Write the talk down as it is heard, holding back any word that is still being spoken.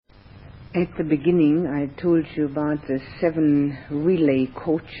At the beginning, I told you about the 7 relay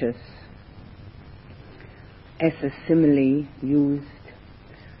coaches as a simile used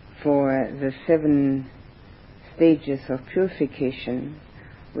for the 7 stages of purification,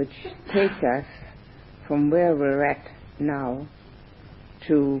 which take us from where we're at now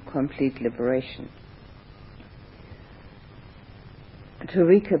to complete liberation. To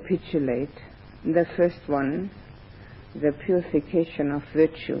recapitulate, the first one, the purification of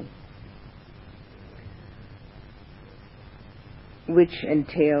virtue, which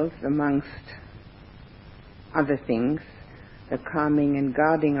entails, amongst other things, the calming and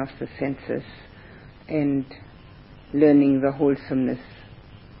guarding of the senses and learning the wholesomeness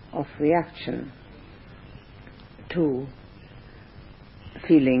of reaction to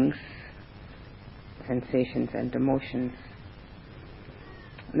feelings, sensations and emotions.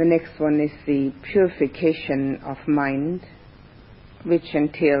 The next one is the purification of mind, which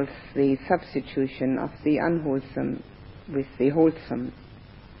entails the substitution of the unwholesome with the wholesome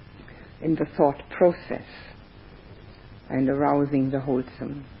in the thought process and arousing the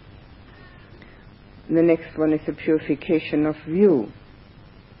wholesome. The next one is the purification of view,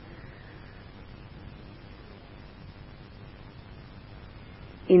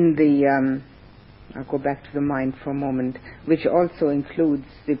 in the I'll go back to the mind for a moment, which also includes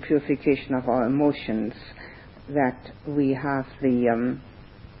the purification of our emotions, that we have the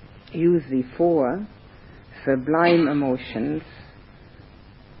use the 4 sublime emotions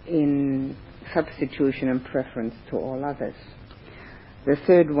in substitution and preference to all others. The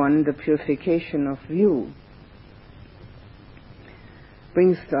third one, the purification of view,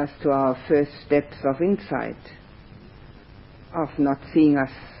 brings us to our first steps of insight, of not seeing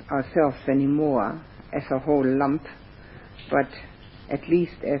ourselves anymore as a whole lump, but at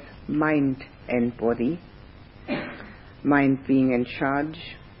least as mind and body, mind being in charge,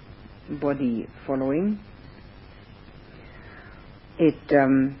 body following.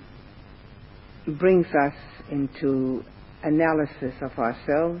 It brings us into analysis of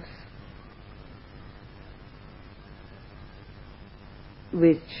ourselves,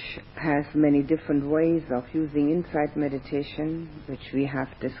 which has many different ways of using insight meditation, which we have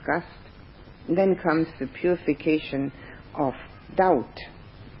discussed. Then comes the purification of doubt,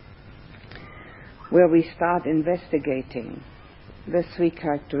 where we start investigating the 3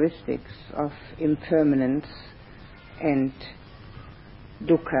 characteristics of impermanence and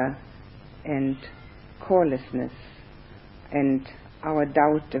dukkha and corelessness, and our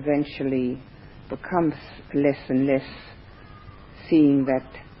doubt eventually becomes less and less, seeing that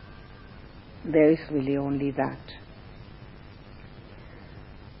there is really only that.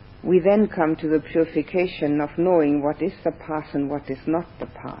 We then come to the purification of knowing what is the path and what is not the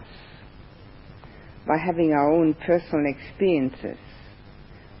path, by having our own personal experiences,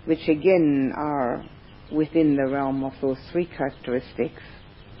 which again are within the realm of those 3 characteristics,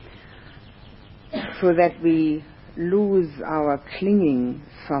 so that we lose our clinging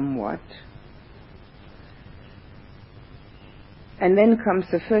somewhat. And then comes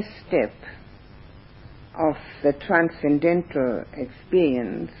the first step of the transcendental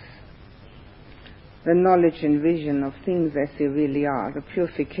experience, the knowledge and vision of things as they really are, the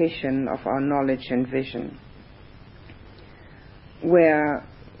purification of our knowledge and vision, where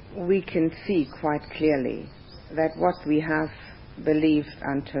we can see quite clearly that what we have believed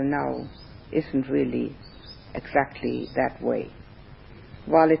until now isn't really exactly that way.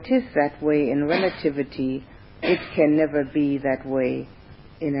 While it is that way in relativity, it can never be that way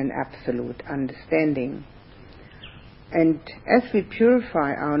in an absolute understanding. And as we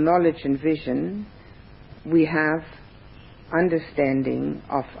purify our knowledge and vision, we have understanding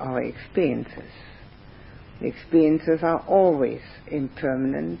of our experiences. The experiences are always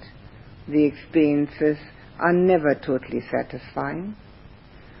impermanent. The experiences are never totally satisfying,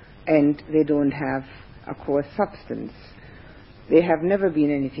 and they don't have a core substance. They have never been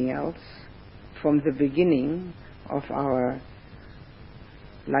anything else from the beginning of our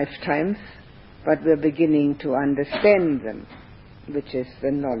lifetimes, but we're beginning to understand them, which is the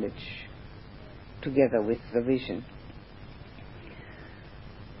knowledge together with the vision.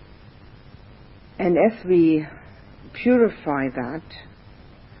 And as we purify that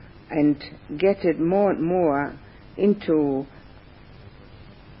and get it more and more into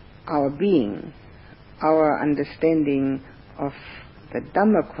our being, our understanding of the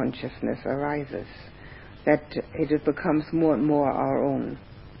Dhamma consciousness arises, that it becomes more and more our own.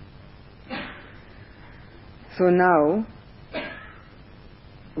 So now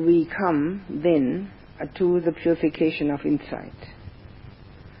we come then to the purification of insight,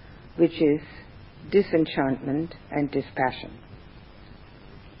 which is disenchantment and dispassion.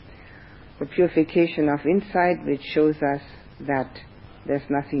 the purification of insight, which shows us that there's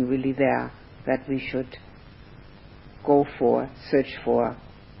nothing really there that we should go for, search for,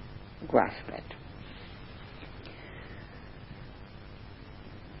 grasp at.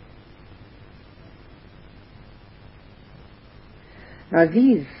 Now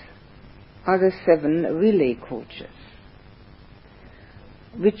these are the 7 relay coaches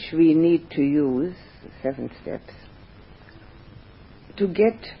which we need to use, 7 steps, to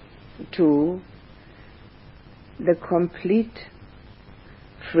get to the complete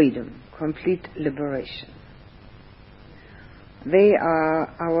freedom, complete liberation. They are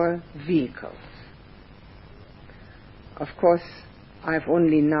our vehicles. Of course, I've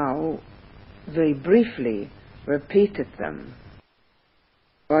only now very briefly repeated them,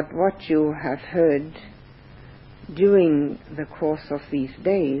 but what you have heard during the course of these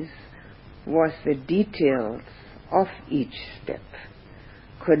days was the details of each step,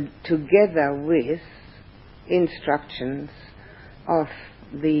 together with instructions of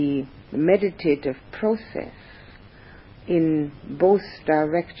the meditative process in both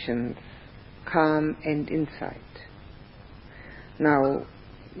directions, calm and insight. Now,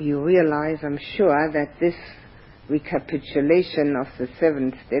 you realize, I'm sure, that this recapitulation of the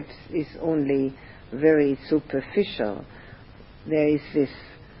 7 steps is only very superficial. There is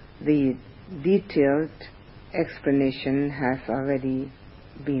the detailed explanation has already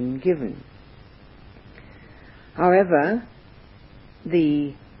been given. However,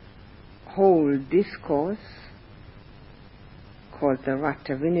 the whole discourse, called the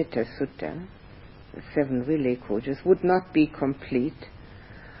Ratavinita Sutta, the 7 relay coaches, would not be complete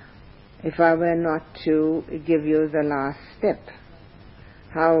if I were not to give you the last step,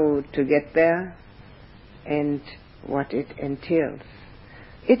 how to get there and what it entails.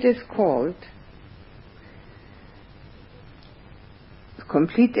 It is called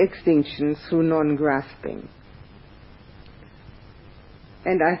complete extinction through non-grasping.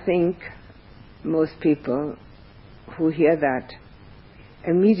 And I think most people who hear that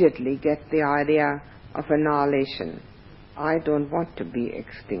immediately get the idea of annihilation. I don't want to be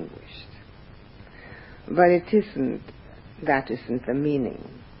extinguished. But that isn't the meaning.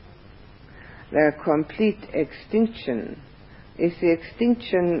 The complete extinction is the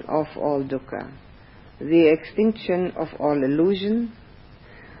extinction of all dukkha, the extinction of all illusion,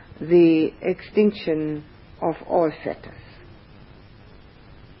 the extinction of all fetters.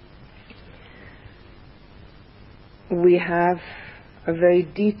 We have a very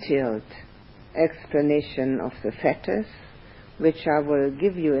detailed explanation of the fetters, which I will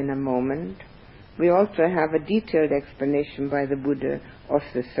give you in a moment. We also have a detailed explanation by the Buddha of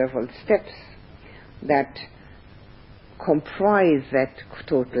the several steps that comprise that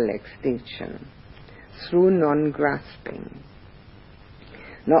total extinction through non-grasping.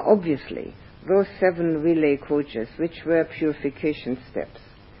 Now obviously, those 7 relay coaches, which were purification steps,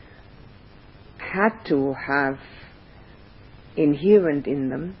 had to have inherent in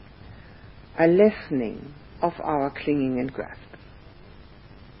them a lessening of our clinging and grasping.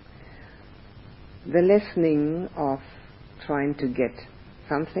 The lessening of trying to get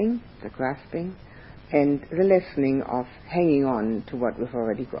something, the grasping, and the lessening of hanging on to what we've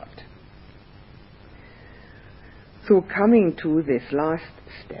already got. So coming to this last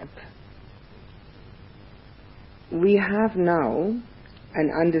step, we have now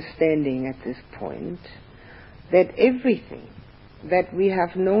an understanding at this point that everything that we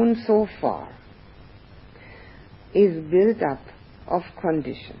have known so far is built up of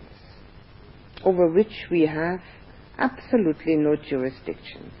conditions over which we have absolutely no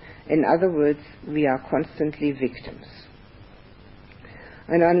jurisdiction. In other words, we are constantly victims.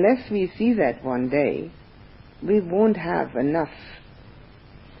 And unless we see that one day, we won't have enough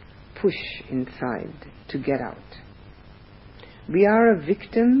push inside to get out. We are a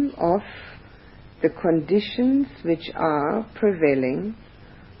victim of the conditions which are prevailing,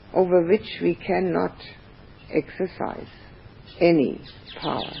 over which we cannot exercise any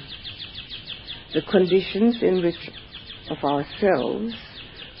power. The conditions in which of ourselves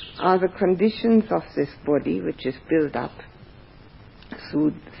are the conditions of this body, which is built up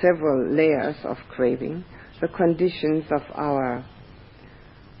through several layers of craving, the conditions of our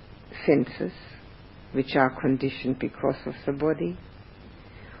senses, which are conditioned because of the body.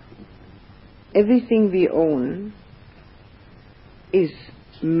 Everything we own is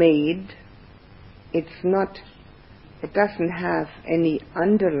made, it doesn't have any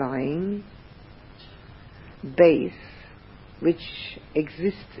underlying base which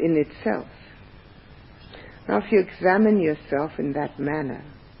exists in itself. Now if you examine yourself in that manner,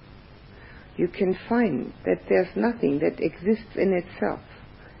 you can find that there's nothing that exists in itself.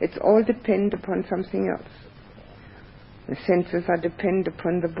 It's all dependent upon something else. The senses are dependent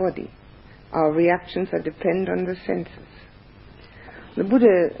upon the body. Our reactions are dependent on the senses. The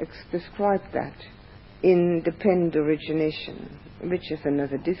Buddha described that in dependent origination, which is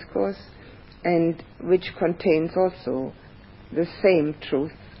another discourse, and which contains also the same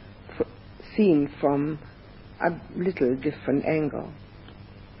truth seen from a little different angle.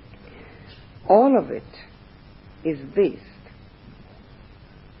 All of it is based,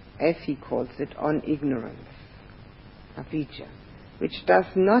 as he calls it, on ignorance, avijja, which does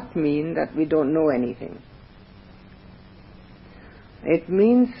not mean that we don't know anything. It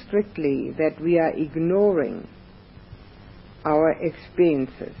means strictly that we are ignoring our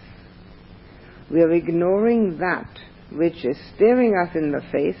experiences. We are ignoring that which is staring us in the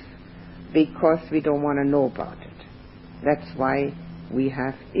face because we don't want to know about it. That's why we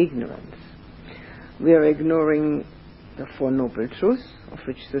have ignorance. We are ignoring the Four Noble Truths, of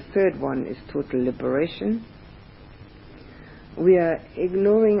which the third one is total liberation. We are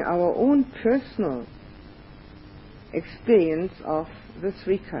ignoring our own personal experience of the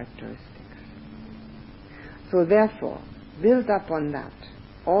three characteristics. So therefore, build up on that,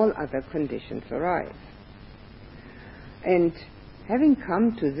 all other conditions arise. And having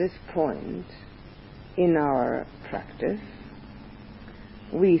come to this point in our practice,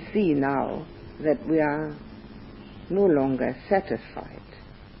 we see now that we are no longer satisfied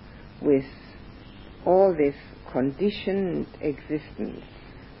with all this conditioned existence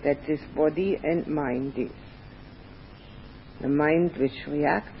that this body and mind is. The mind which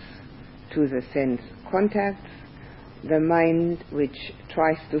reacts to the sense contacts, the mind which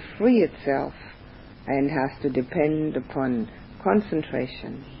tries to free itself and has to depend upon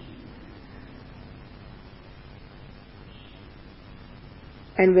concentration.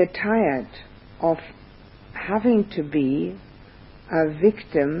 And we're tired of having to be a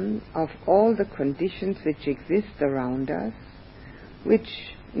victim of all the conditions which exist around us, which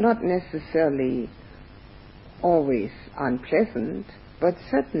not necessarily always unpleasant, but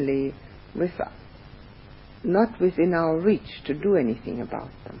certainly not within our reach to do anything about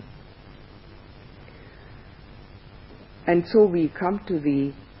them. And so we come to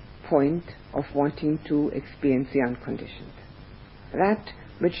the point of wanting to experience the unconditioned. That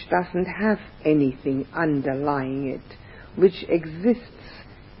which doesn't have anything underlying it, which exists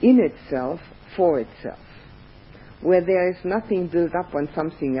in itself for itself, where there is nothing built up on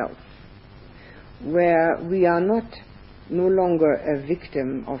something else, where we are no longer a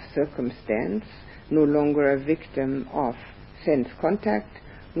victim of circumstance, no longer a victim of sense contact,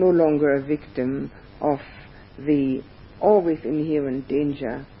 no longer a victim of the always inherent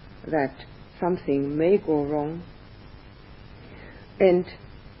danger that something may go wrong, and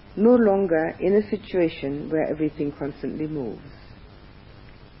no longer in a situation where everything constantly moves,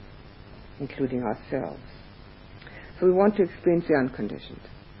 including ourselves. So we want to experience the unconditioned.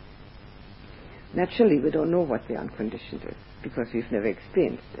 Naturally, we don't know what the unconditioned is because we've never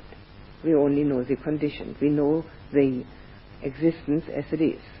experienced it. We only know the conditioned. We know the existence as it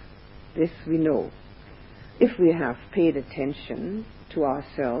is. This we know. If we have paid attention to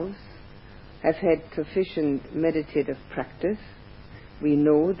ourselves, have had sufficient meditative practice, we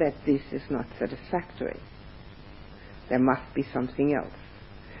know that this is not satisfactory. There must be something else.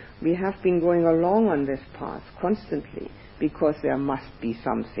 We have been going along on this path constantly because there must be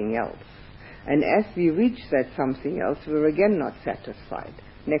something else. And as we reach that something else, we're again not satisfied.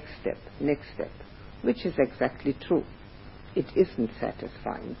 Next step, which is exactly true. It isn't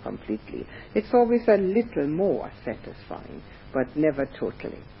satisfying completely. It's always a little more satisfying, but never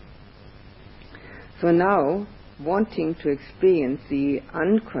totally. So now, wanting to experience the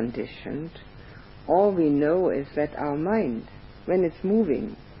unconditioned, all we know is that our mind, when it's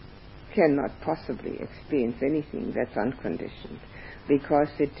moving, cannot possibly experience anything that's unconditioned, because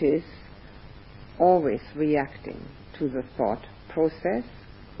it is always reacting to the thought process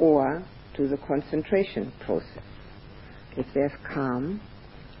or to the concentration process. If there's calm,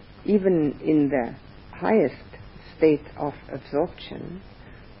 even in the highest state of absorption,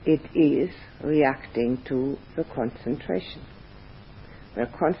 it is reacting to the concentration.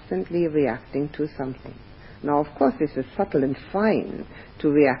 We're constantly reacting to something. Now, of course, this is subtle and fine to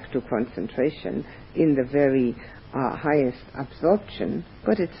react to concentration in the very highest absorption,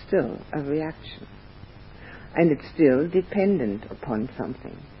 but it's still a reaction. And it's still dependent upon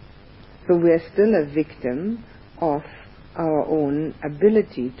something. So we're still a victim of our own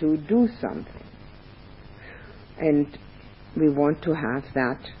ability to do something. And we want to have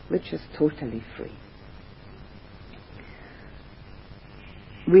that which is totally free.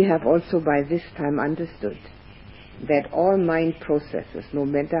 We have also by this time understood that all mind processes, no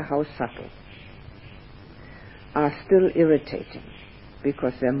matter how subtle, are still irritating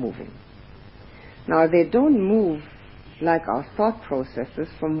because they're moving. Now, they don't move like our thought processes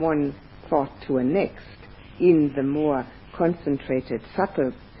from one thought to a next in the more concentrated,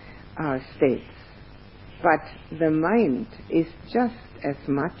 subtle states. But the mind is just as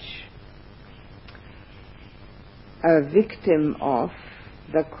much a victim of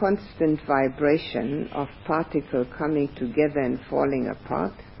the constant vibration of particle coming together and falling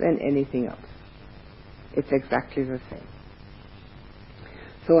apart than anything else. It's exactly the same.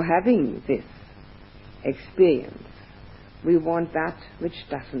 So having this experience, we want that which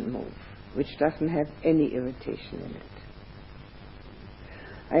doesn't move, which doesn't have any irritation in it.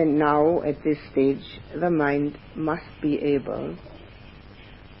 And now, at this stage, the mind must be able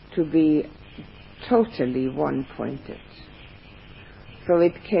to be totally one-pointed. So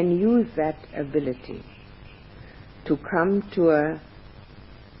it can use that ability to come to a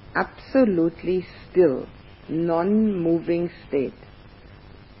absolutely still, non-moving state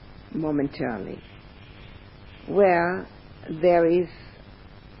momentarily, where there is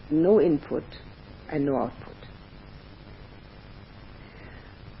no input and no output.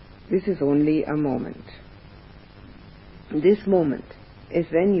 This is only a moment. This moment is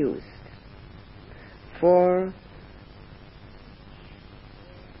then used for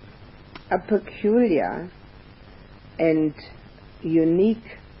a peculiar and unique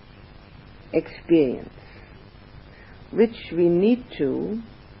experience which we need to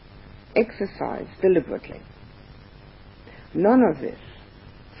exercise deliberately. None of this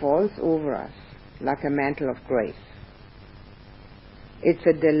falls over us like a mantle of grace. It's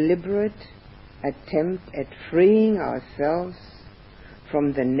a deliberate attempt at freeing ourselves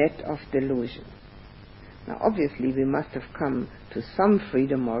from the net of delusion. Now, obviously, we must have come to some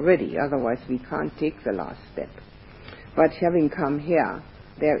freedom already, otherwise we can't take the last step. But having come here,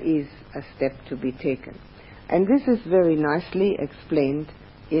 there is a step to be taken. And this is very nicely explained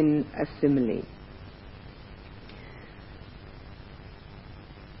in a simile.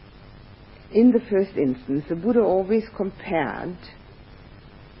 In the first instance, the Buddha always compared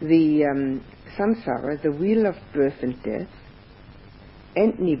the samsara, the wheel of birth and death,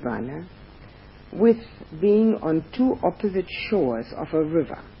 and nibbana, with being on two opposite shores of a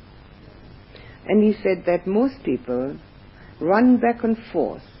river. And he said that most people run back and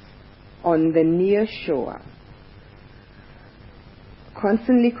forth on the near shore,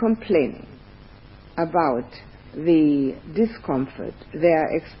 constantly complaining about the discomfort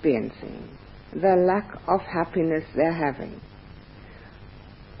they're experiencing, the lack of happiness they're having,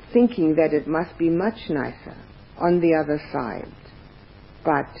 thinking that it must be much nicer on the other side,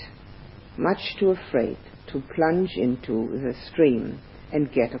 but much too afraid to plunge into the stream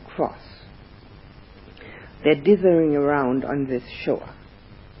and get across. They're dithering around on this shore.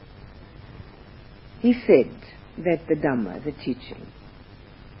 He said that the Dhamma, the teaching,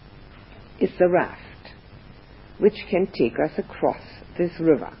 is the raft which can take us across this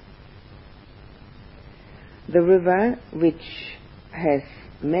river. The river which has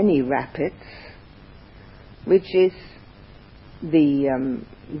many rapids, which is the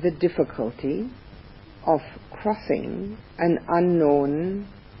difficulty of crossing an unknown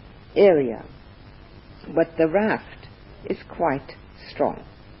area. But the raft is quite strong.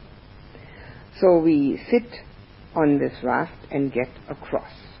 So we sit on this raft and get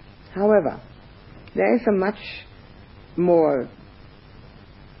across. However, there is a much more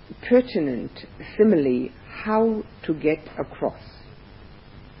pertinent simile how to get across.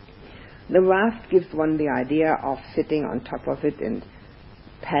 The raft gives one the idea of sitting on top of it and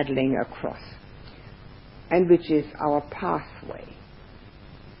paddling across, and which is our pathway.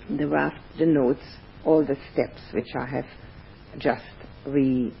 The raft denotes all the steps which I have just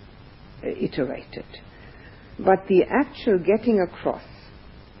reiterated. But the actual getting across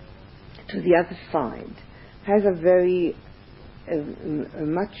to the other side has a very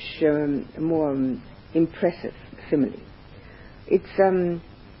much more impressive simile. It's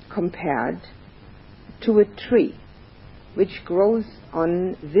compared to a tree which grows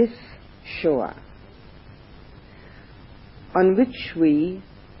on this shore, on which we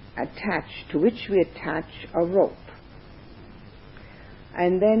attach a rope,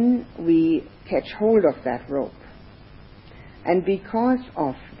 and then we catch hold of that rope, and because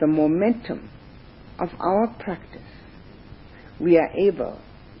of the momentum of our practice, we are able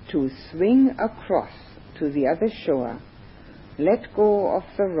to swing across to the other shore, let go of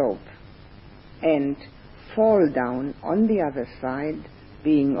the rope, and fall down on the other side,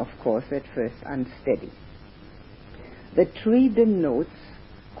 being, of course, at first unsteady. The tree denotes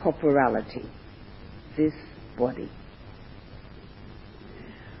corporality. This body.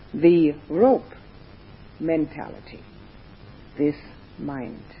 The rope mentality, this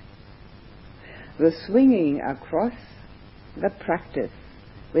mind. The swinging across, the practice,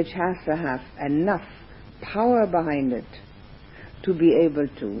 which has to have enough power behind it to be able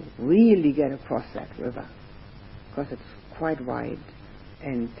to really get across that river, because it's quite wide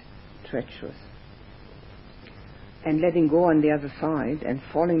and treacherous. And letting go on the other side and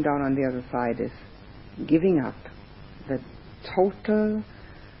falling down on the other side is giving up the total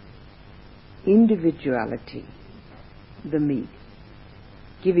individuality, the me,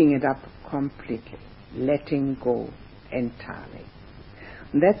 giving it up completely, letting go entirely.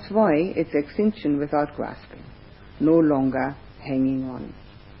 And that's why it's extinction without grasping, no longer hanging on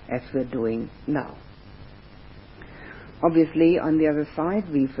as we're doing now. Obviously, on the other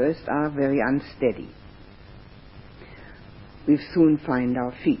side, we first are very unsteady. We soon find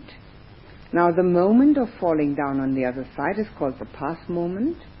our feet. Now, the moment of falling down on the other side is called the pass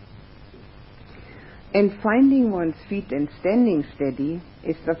moment, and finding one's feet and standing steady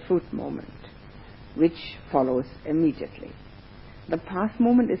is the fruit moment, which follows immediately. The pass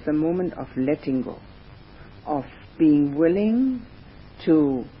moment is the moment of letting go, of being willing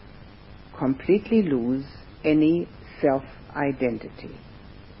to completely lose any self-identity.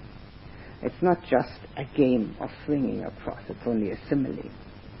 It's not just a game of swinging across, it's only a simile.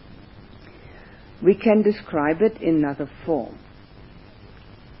 We can describe it in another form.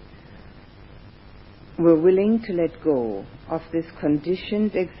 We're willing to let go of this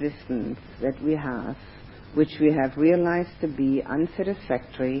conditioned existence that we have, which we have realized to be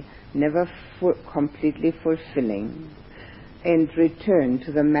unsatisfactory, never completely fulfilling, and return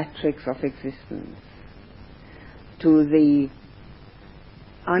to the matrix of existence, to the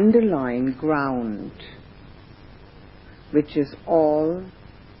underlying ground, which is all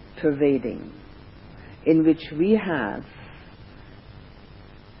pervading, in which we have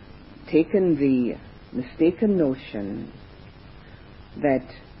taken the mistaken notion that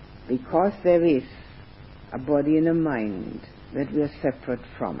because there is a body and a mind, that we are separate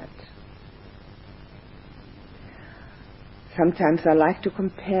from it. Sometimes I like to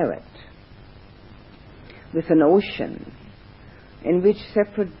compare it with an ocean in which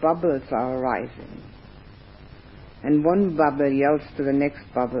separate bubbles are arising. And one bubble yells to the next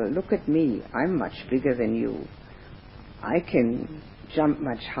bubble, "Look at me, I'm much bigger than you. I can jump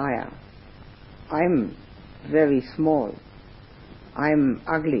much higher. I'm very small. I'm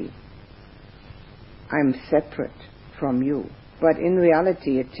ugly. I'm separate from you." But in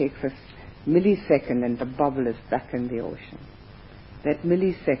reality, it takes a millisecond and the bubble is back in the ocean. That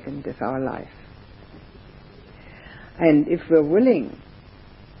millisecond is our life. And if we're willing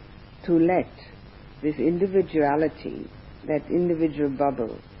to let this individuality, that individual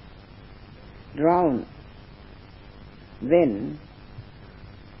bubble, drown, then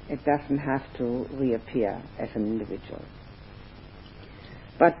it doesn't have to reappear as an individual.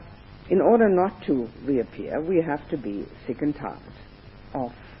 But in order not to reappear, we have to be sick and tired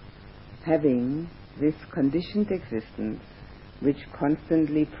of having this conditioned existence which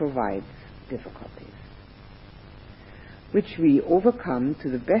constantly provides difficulties, which we overcome to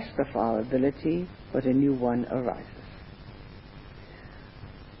the best of our ability, but a new one arises.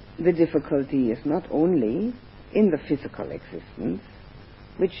 The difficulty is not only in the physical existence,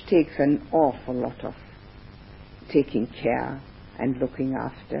 which takes an awful lot of taking care and looking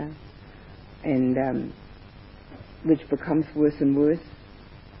after, and which becomes worse and worse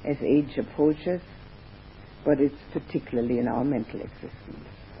as age approaches, but it's particularly in our mental existence.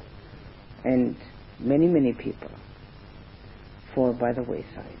 And many, many people fall by the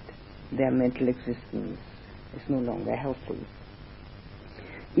wayside. Their mental existence is no longer healthy.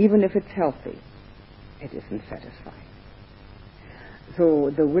 Even if it's healthy, it isn't satisfying. So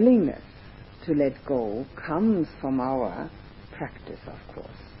the willingness to let go comes from our practice, of course.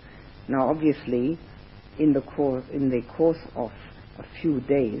 Now, obviously, in the course of a few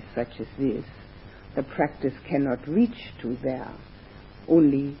days such as this, the practice cannot reach to there,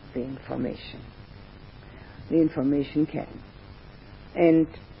 only the information. The information can. And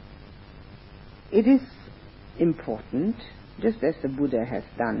it is important, just as the Buddha has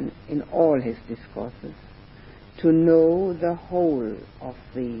done in all his discourses, to know the whole of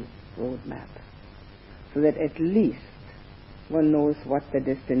the roadmap, so that at least one knows what the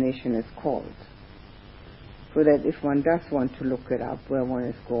destination is called, so that if one does want to look it up where one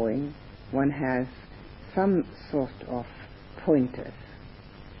is going, one has some sort of pointers.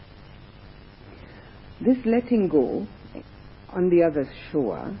 This letting go on the other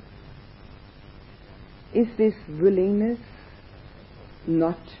shore is this willingness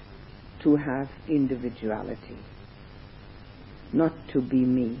not to have individuality, not to be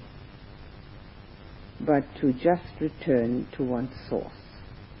me, but to just return to one's source.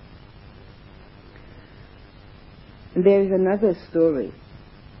 There is another story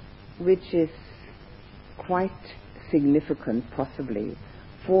which is quite significant, possibly,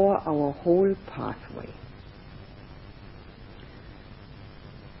 for our whole pathway.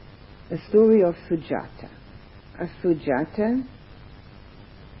 A story of Sujata. Sujata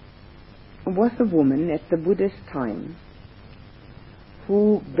was a woman at the Buddha's time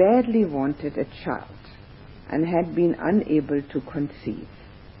who badly wanted a child and had been unable to conceive.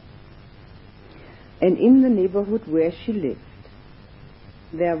 And in the neighborhood where she lived,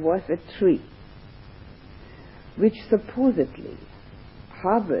 there was a tree which supposedly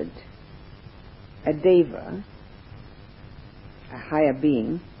harbored a deva, a higher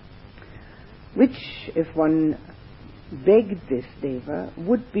being, which, if one begged this deva,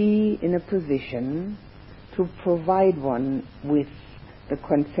 would be in a position to provide one with the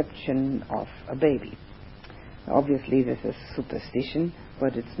conception of a baby. Obviously this is superstition,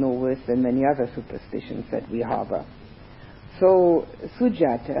 but it's no worse than many other superstitions that we harbor. So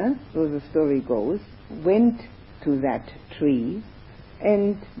Sujata, so the story goes, went to that tree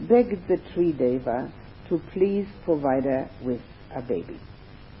and begged the tree deva to please provide her with a baby.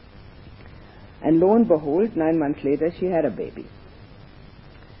 And lo and behold, 9 months later she had a baby.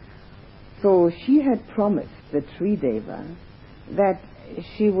 So she had promised the tree deva that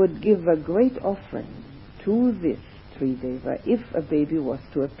she would give a great offering to this tree deva if a baby was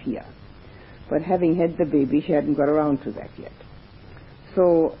to appear. But having had the baby, she hadn't got around to that yet.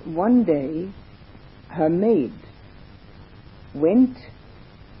 So one day her maid went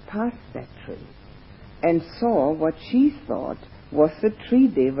past that tree and saw what she thought was the tree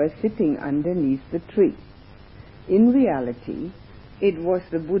deva sitting underneath the tree. In reality, it was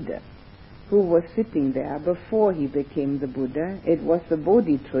the Buddha who was sitting there before he became the Buddha. It was the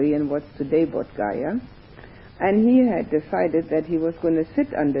Bodhi tree in what's today Bodh Gaya, and he had decided that he was going to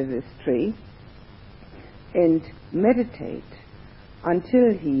sit under this tree and meditate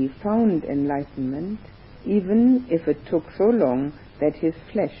until he found enlightenment, even if it took so long that his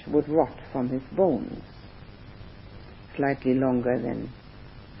flesh would rot from his bones. Slightly longer than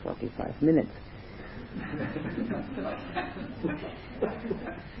 45 minutes.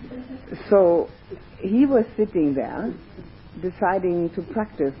 So he was sitting there deciding to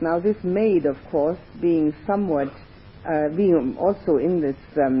practice. Now this maid, of course, being somewhat being also in this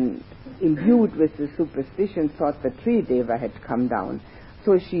imbued with the superstition, thought the tree deva had come down.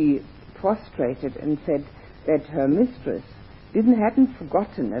 So she prostrated and said that her mistress hadn't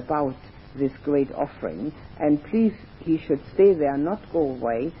forgotten about this great offering, and please he should stay there, not go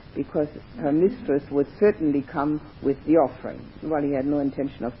away, because her mistress would certainly come with the offering. Well, he had no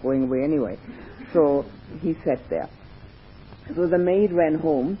intention of going away anyway. So he sat there. So the maid ran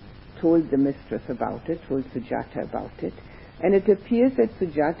home, told the mistress about it, told Sujata about it, and it appears that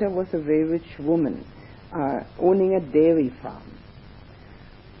Sujata was a very rich woman, owning a dairy farm.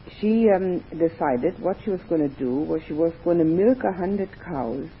 She decided what she was going to do was she was going to milk 100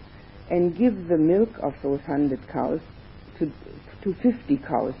 cows and give the milk of those 100 cows to 50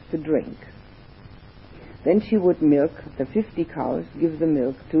 cows to drink. Then she would milk the 50 cows, give the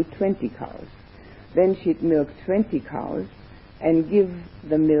milk to 20 cows. Then she'd milk 20 cows and give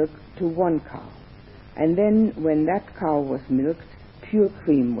the milk to 1 cow. And then when that cow was milked, pure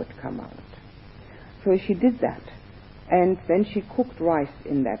cream would come out. So she did that. And then she cooked rice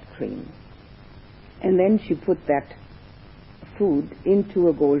in that cream. And then she put that food into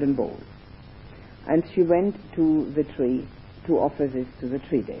a golden bowl. And she went to the tree to offer this to the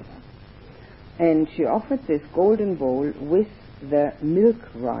tree deva. And she offered this golden bowl with the milk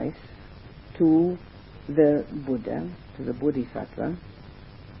rice to the Buddha, to the Bodhisattva,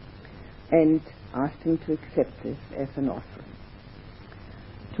 and asked him to accept this as an offering.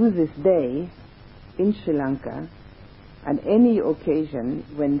 To this day, in Sri Lanka, on any occasion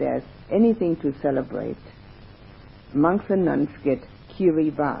when there's anything to celebrate, monks and nuns get kiri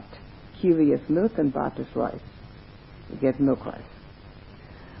bhat. Kiri is milk and bhat is rice. You get milk rice.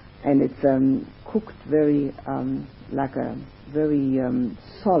 And it's cooked very, like a very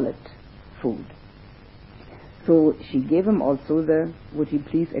solid food. So she gave him also would he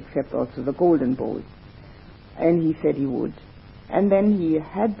please accept also the golden bowl? And he said he would. And then he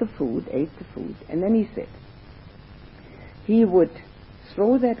had the food, ate the food, and then he said he would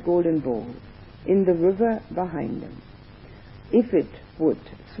throw that golden bowl in the river behind him. If it would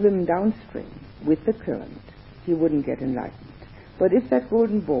swim downstream with the current, he wouldn't get enlightened. But if that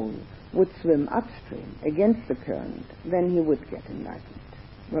golden bowl would swim upstream against the current, then he would get enlightened.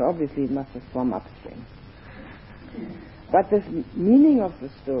 Well, obviously it must have swum upstream. But the meaning of the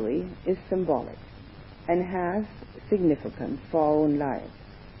story is symbolic and has significance for our own lives.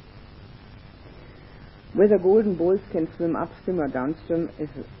 Whether golden bowls can swim upstream or downstream is,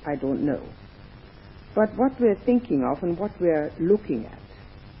 I don't know. But what we're thinking of and what we're looking at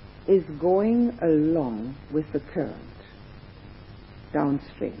is going along with the current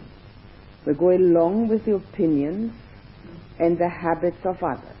downstream. We're going along with the opinions and the habits of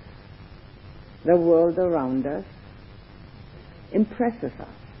others. The world around us impresses us.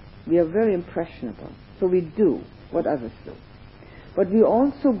 We are very impressionable, so we do what others do. But we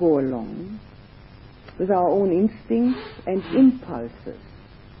also go along with our own instincts and impulses,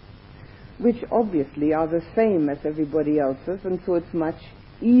 which obviously are the same as everybody else's, and so it's much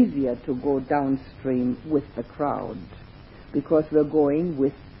easier to go downstream with the crowd because we're going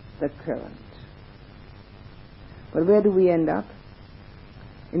with the current. But where do we end up?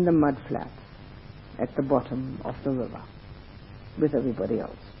 In the mud flats at the bottom of the river with everybody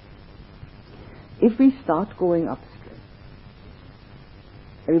else. If we start going upstream,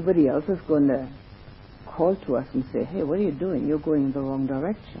 everybody else is going to call to us and say, hey, what are you doing? You're going in the wrong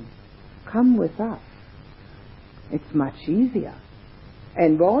direction. Come with us. It's much easier.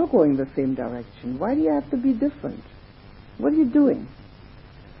 And we're all going the same direction. Why do you have to be different? What are you doing?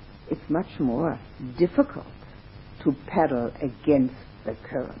 It's much more difficult to paddle against the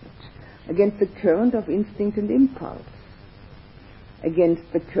current of instinct and impulse, against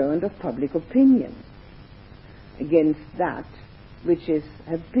the current of public opinion, against that which is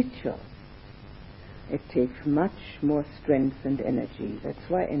habitual. It takes much more strength and energy. That's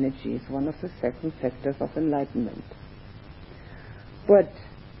why energy is one of the second factors of enlightenment. But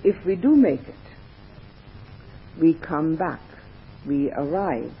if we do make it, we come back, we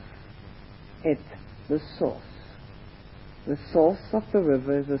arrive at the source. The source of the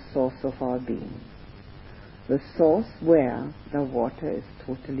river is the source of our being. The source where the water is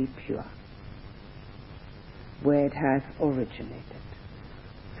totally pure, where it has originated.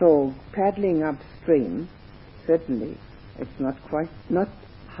 So paddling upstream, certainly it's not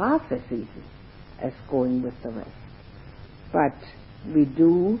half as easy as going with the rest. But we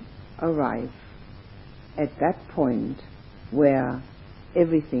do arrive at that point where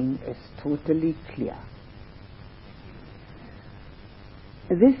everything is totally clear.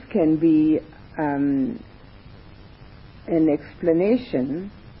 This can be an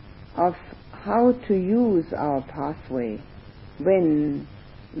explanation of how to use our pathway when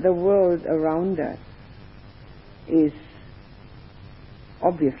the world around us is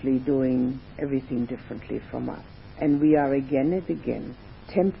obviously doing everything differently from us, and we are again and again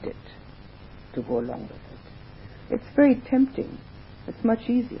tempted to go along with it. It's very tempting. It's much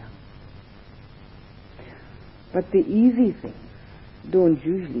easier. But the easy things don't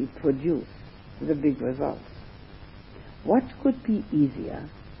usually produce the big results. What could be easier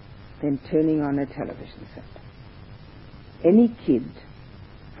than turning on a television set? Any kid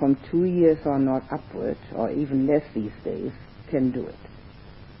from 2 years or not upward, or even less these days, can do it.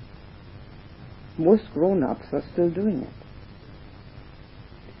 Most grown-ups are still doing it.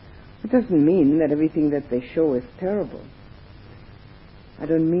 It doesn't mean that everything that they show is terrible. I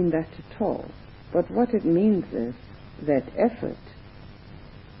don't mean that at all. But what it means is that effort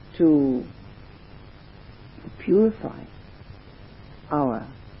to purify our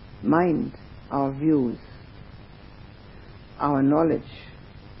mind, our views, our knowledge,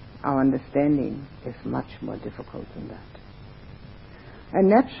 our understanding is much more difficult than that. And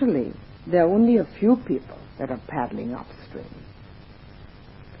naturally, there are only a few people that are paddling upstream.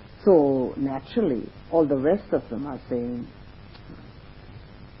 So naturally, all the rest of them are saying,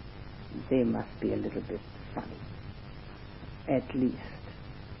 they must be a little bit funny, at least,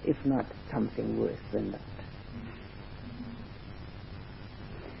 if not something worse than that.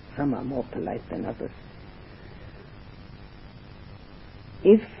 Some are more polite than others.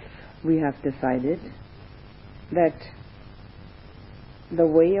 If we have decided that the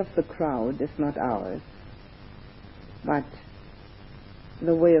way of the crowd is not ours, but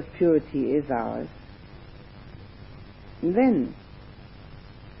the way of purity is ours, then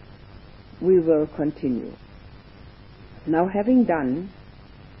we will continue. Now, having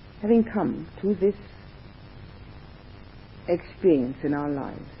come to this experience in our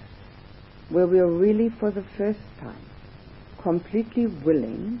lives, where we are really for the first time completely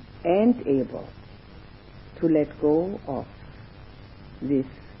willing and able to let go of this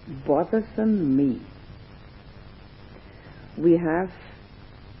bothersome me, we have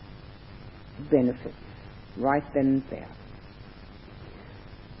benefits right then and there.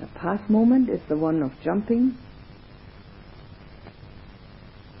 The past moment is the one of jumping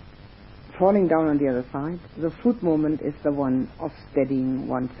falling down on the other side. The foot moment is the one of steadying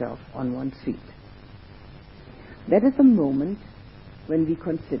oneself on one's feet. That is the moment when we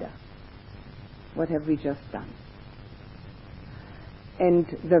consider, what have we just done? And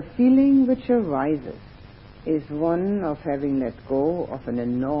the feeling which arises is one of having let go of an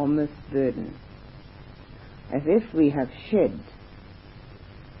enormous burden, as if we have shed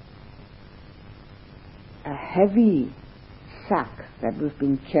a heavy sack that we've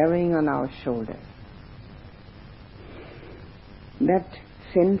been carrying on our shoulders. That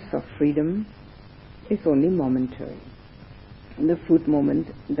sense of freedom is only momentary. And the foot moment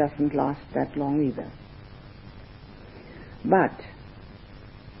doesn't last that long either. But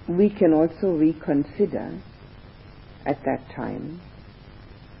we can also reconsider at that time,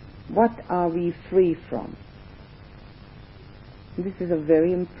 what are we free from? This is a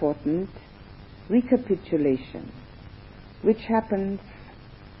very important recapitulation, which happens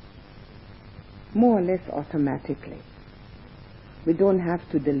more or less automatically. We don't have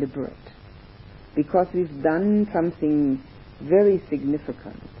to deliberate, because we've done something very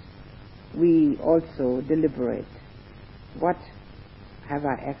significant. We also deliberate, what have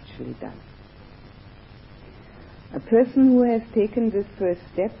I actually done? A person who has taken this first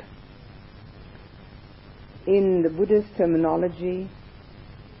step, in the Buddhist terminology,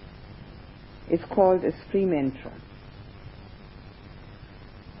 is called a stream enterer.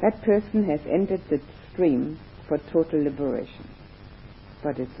 That person has entered the stream for total liberation,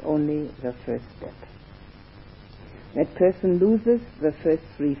 but it's only the first step. That person loses the first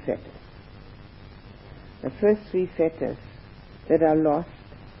three fetters. The first three fetters that are lost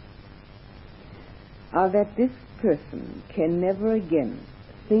are that this person can never again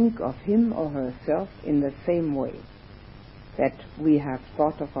think of him or herself in the same way that we have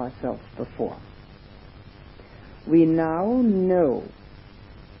thought of ourselves before. We now know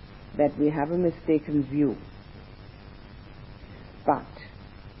that we have a mistaken view, but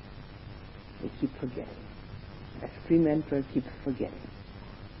we keep forgetting. A stream enterer keeps forgetting.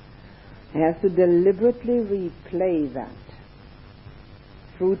 He has to deliberately replay that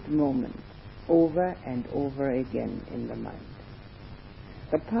fruit moment over and over again in the mind.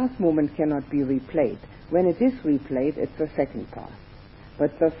 The past moment cannot be replayed. When it is replayed, it's the second path.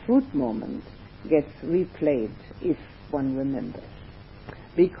 But the fruit moment gets replayed if one remembers.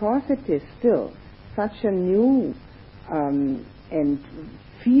 Because it is still such a new and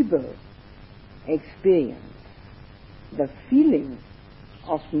feeble experience, the feeling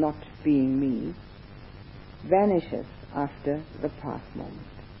of not being me vanishes after the past moment.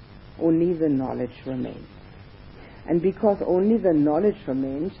 Only the knowledge remains. And because only the knowledge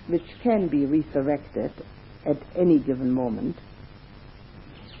remains, which can be resurrected at any given moment,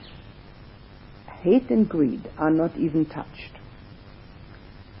 hate and greed are not even touched.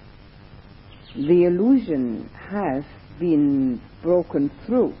 The illusion has been broken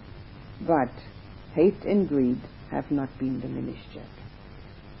through, but hate and greed have not been diminished yet.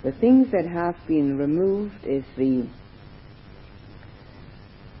 The things that have been removed is the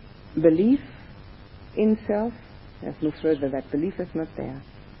belief in self. There's no further, that belief is not there.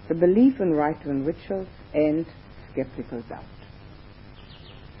 The belief in rite and rituals, and skeptical doubt.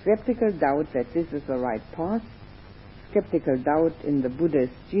 Skeptical doubt that this is the right path, skeptical doubt in the Buddha's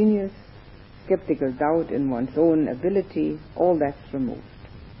genius, skeptical doubt in one's own ability, all that's removed.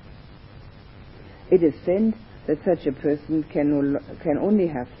 It is said that such a person can only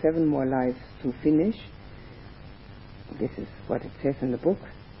have 7 more lives to finish. This is what it says in the book.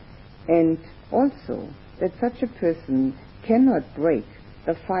 And also that such a person cannot break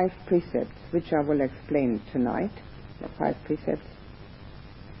the 5 precepts, which I will explain tonight, the 5 precepts,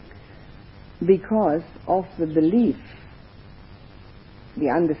 because of the belief, the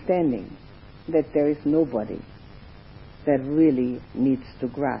understanding that there is nobody that really needs to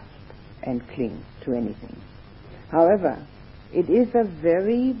grasp and cling to anything. However, it is a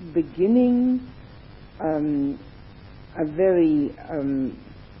very beginning,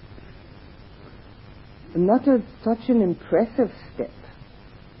 not such an impressive step,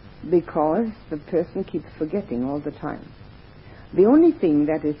 because the person keeps forgetting all the time. The only thing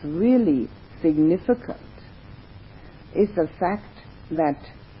that is really significant is the fact that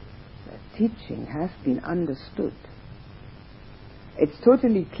the teaching has been understood. It's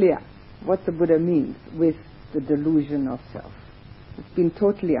totally clear what the Buddha means with the delusion of self. It's been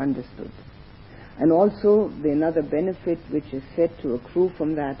totally understood. And also, another benefit which is said to accrue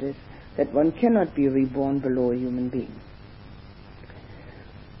from that is that one cannot be reborn below a human being.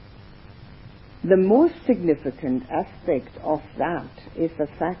 The most significant aspect of that is the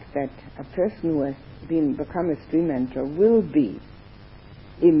fact that a person who has become a stream enterer will be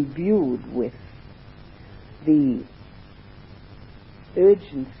imbued with the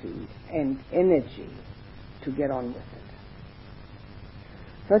urgency and energy to get on with it.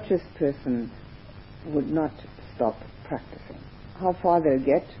 Such a person would not stop practicing. How far they'll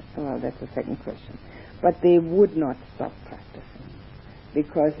get, well, that's the second question. But they would not stop practicing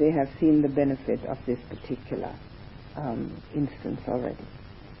because they have seen the benefit of this particular instance already.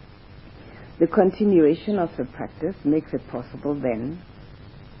 The continuation of the practice makes it possible then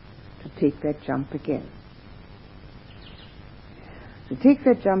to take that jump again. To take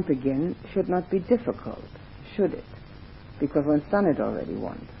that jump again should not be difficult, should it? Because one's done it already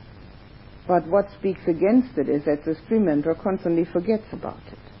once. But what speaks against it is that the stream enterer constantly forgets about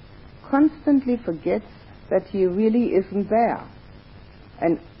it. Constantly forgets that he really isn't there,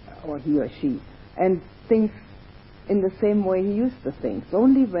 or he or she, and thinks in the same way he used to think.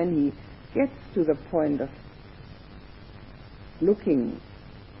 Only when he gets to the point of looking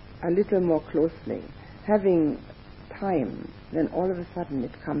a little more closely, having time, then all of a sudden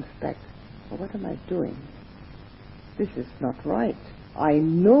it comes back. Well, what am I doing? This is not right. I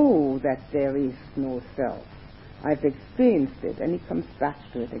know that there is no self. I've experienced it, and he comes back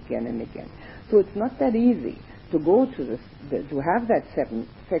to it again and again. So it's not that easy to go to to have that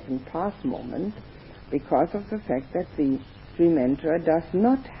second pass moment, because of the fact that the stream enterer does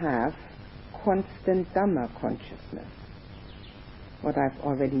not have constant Dhamma consciousness. What I've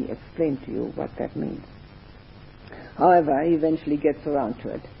already explained to you what that means. However, he eventually gets around to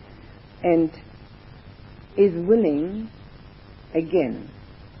it and is willing again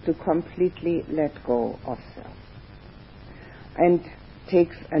to completely let go of self and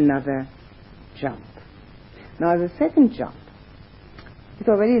takes another jump. Now the second jump is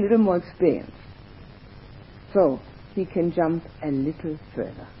already a little more experienced, so he can jump a little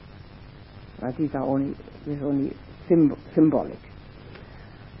further. These are only symbolic.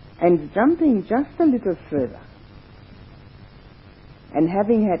 And jumping just a little further and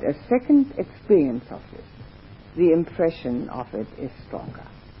having had a second experience of this, the impression of it is stronger.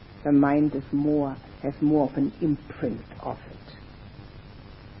 The mind has more of an imprint of it.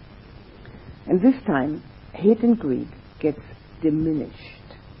 And this time, hate and greed gets diminished.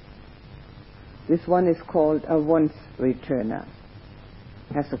 This one is called a once returner.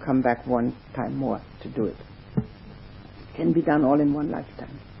 Has to come back one time more to do it. Can be done all in one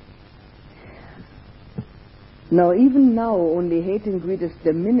lifetime. Now, even now, only hate and greed is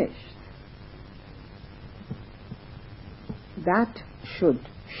diminished. That should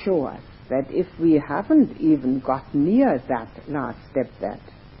show us that if we haven't even got near that last step, that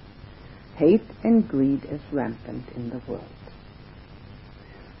hate and greed is rampant in the world.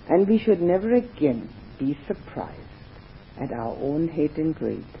 And we should never again be surprised at our own hate and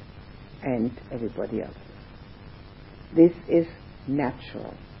greed and everybody else's. This is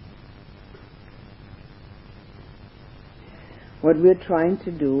natural. What we're trying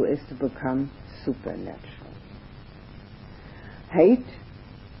to do is to become supernatural. Hate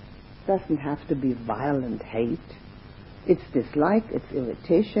doesn't have to be violent hate. It's dislike, it's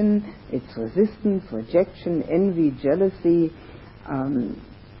irritation, it's resistance, rejection, envy, jealousy,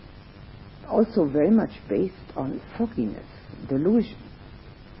 also very much based on fogginess, delusion,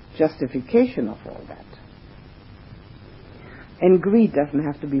 justification of all that. And greed doesn't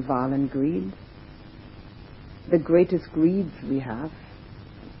have to be violent greed. The greatest greeds we have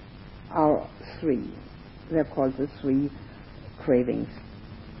are three. They're called the three cravings.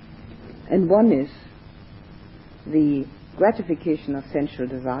 And one is the gratification of sensual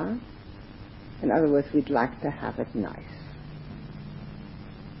desire. In other words, we'd like to have it nice.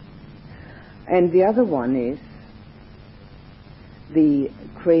 And the other one is the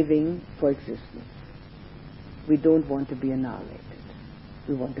craving for existence. We don't want to be annihilated.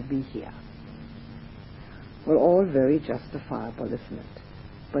 We want to be here. Well, all very justifiable, isn't it?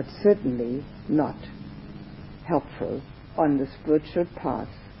 But certainly not helpful on the spiritual path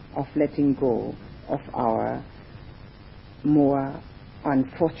of letting go of our more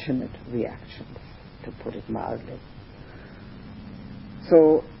unfortunate reactions, to put it mildly.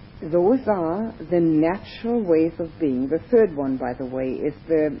 So those are the natural ways of being. The third one, by the way, is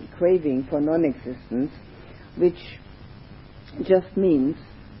the craving for non-existence, which just means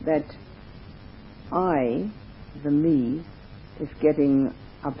that I, the me, is getting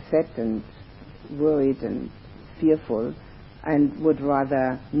upset and worried and fearful and would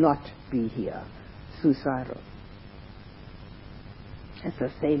rather not be here, suicidal. It's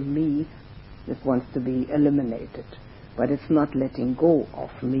the same me that wants to be eliminated, but it's not letting go of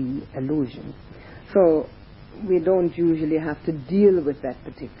me illusion. So we don't usually have to deal with that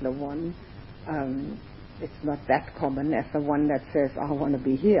particular one it's not that common as the one that says, I want to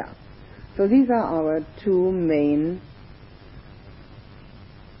be here. So these are our two main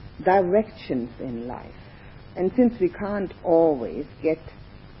directions in life. And since we can't always get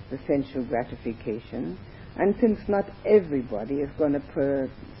the sensual gratification, and since not everybody is going to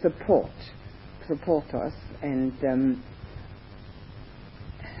support us and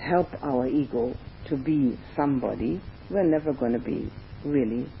help our ego to be somebody, we're never going to be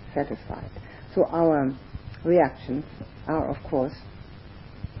really satisfied. So our reactions are, of course,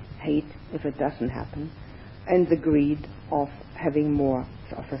 hate if it doesn't happen, and the greed of having more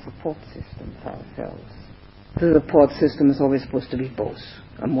of a support system for ourselves. The support system is always supposed to be both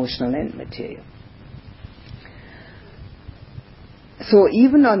emotional and material. So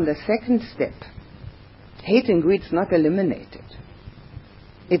even on the second step, hate and greed is not eliminated.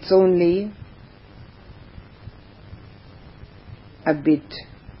 It's only a bit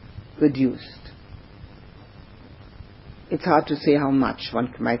reduced. It's hard to say how much.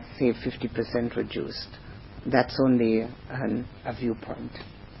 One might say 50% reduced. That's only a viewpoint.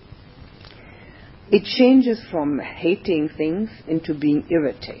 It changes from hating things into being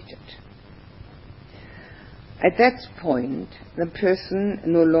irritated. At that point, the person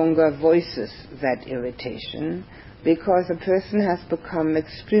no longer voices that irritation, because a person has become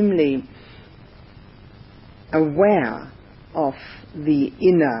extremely aware of the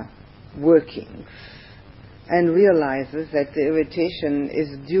inner workings and realizes that the irritation is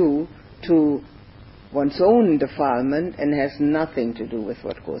due to one's own defilement and has nothing to do with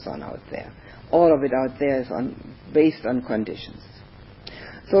what goes on out there. All of it out there is based on conditions.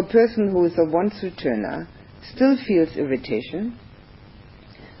 So a person who is a once returner still feels irritation,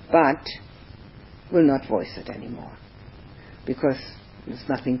 but will not voice it anymore, because there's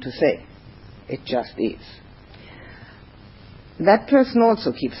nothing to say. It just is. That person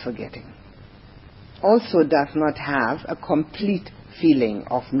also keeps forgetting, also does not have a complete feeling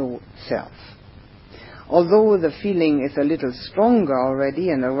of no self. Although the feeling is a little stronger already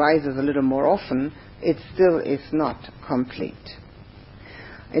and arises a little more often, it still is not complete.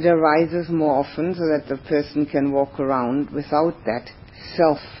 It arises more often so that the person can walk around without that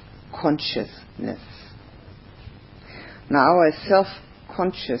self-consciousness. Now, our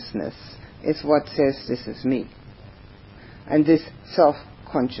self-consciousness is what says this is me. And this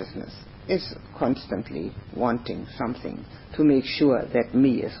self-consciousness is constantly wanting something to make sure that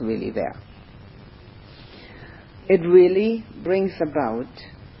me is really there. It really brings about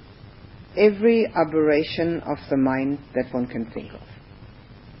every aberration of the mind that one can think of.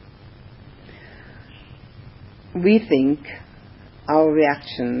 We think our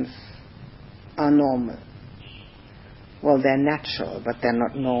reactions are normal. Well, they're natural, but they're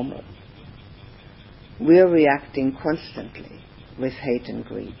not normal. We're reacting constantly with hate and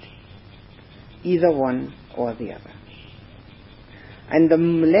greed, either one or the other. And the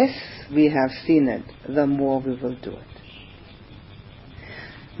less we have seen it, the more we will do it.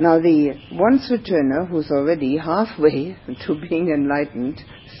 Now, the once returner who's already halfway to being enlightened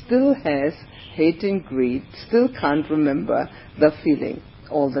still has hate and greed, still can't remember the feeling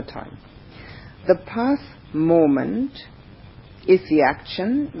all the time. The path moment is the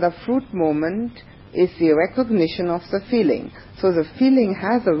action, the fruit moment is the recognition of the feeling. So the feeling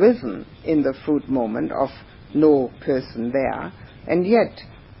has arisen in the fruit moment of no person there, and yet,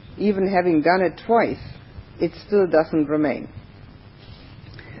 even having done it twice, it still doesn't remain.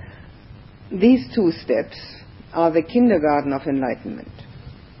 These two steps are the kindergarten of enlightenment.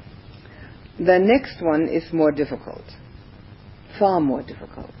 The next one is more difficult, far more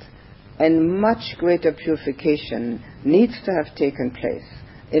difficult, and much greater purification needs to have taken place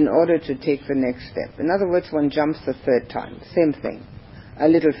in order to take the next step. In other words, one jumps the third time, same thing, a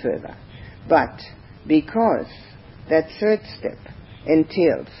little further. But because that third step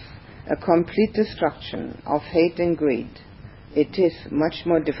entails a complete destruction of hate and greed, it is much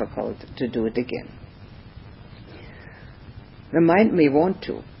more difficult to do it again. The mind may want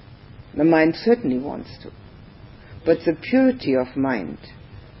to. The mind certainly wants to. But the purity of mind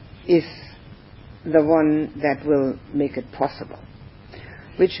is the one that will make it possible.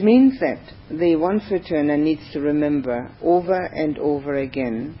 Which means that the once returner needs to remember over and over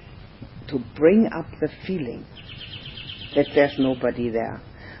again to bring up the feeling that there's nobody there.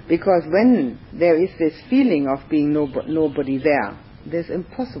 Because when there is this feeling of being nobody there, it's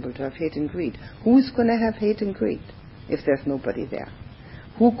impossible to have hate and greed. Who's going to have hate and greed if there's nobody there?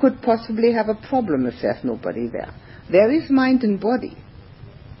 Who could possibly have a problem if there's nobody there? There is mind and body,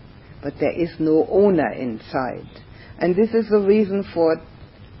 but there is no owner inside. And this is the reason for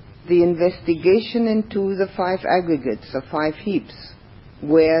the investigation into the 5 aggregates, the 5 heaps.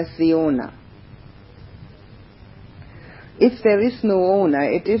 Where's the owner? If there is no owner,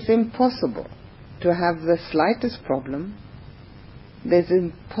 it is impossible to have the slightest problem. It's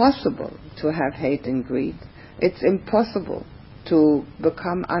impossible to have hate and greed. It's impossible to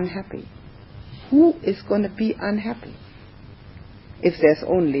become unhappy. Who is going to be unhappy if there's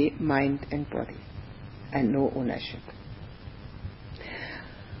only mind and body and no ownership?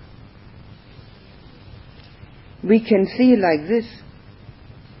 We can see like this.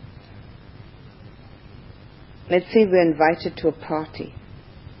 Let's say we're invited to a party.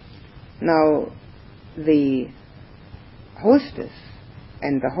 Now, the hostess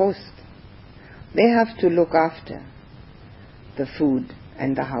and the host, they have to look after the food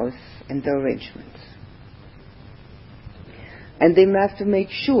and the house and the arrangements. And they have to make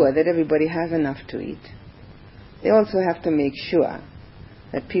sure that everybody has enough to eat. They also have to make sure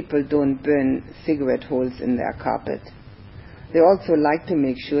that people don't burn cigarette holes in their carpet. They also like to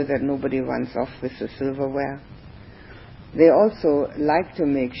make sure that nobody runs off with the silverware. They also like to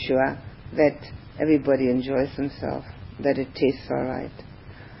make sure that everybody enjoys themselves, that it tastes all right.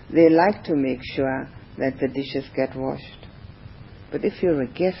 They like to make sure that the dishes get washed. But if you're a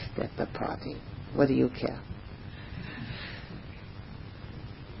guest at the party, what do you care?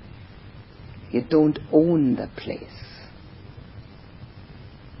 You don't own the place.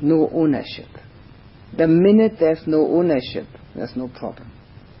 No ownership. The minute there's no ownership, there's no problem.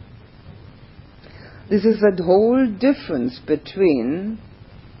 This is the whole difference between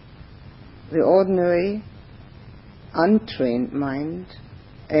the ordinary, untrained mind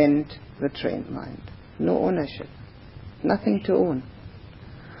and the trained mind. No ownership. Nothing to own.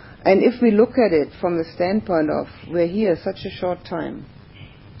 And if we look at it from the standpoint of we're here such a short time,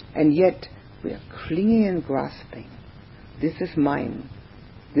 and yet we are clinging and grasping. This is mine.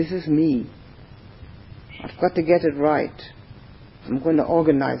 This is me. I've got to get it right. I'm going to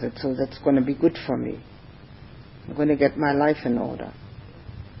organize it so that's going to be good for me. I'm going to get my life in order.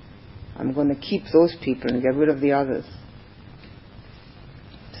 I'm going to keep those people and get rid of the others.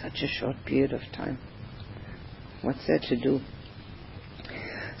 Such a short period of time. What's there to do?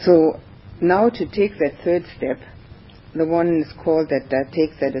 So now to take that third step, the one is called that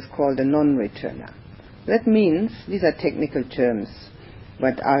takes that is called a non-returner. That means, these are technical terms,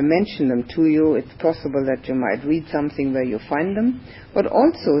 but I'll mention them to you. It's possible that you might read something where you find them, but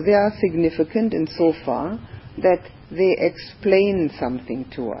also they are significant in so far that they explain something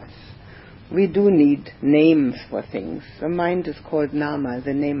to us. We do need names for things. The mind is called Nama,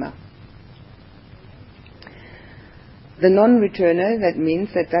 the Nema. The non-returner, that means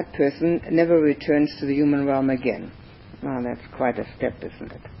that that person never returns to the human realm again. Now that's quite a step,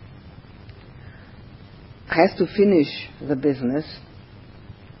 isn't it? Has to finish the business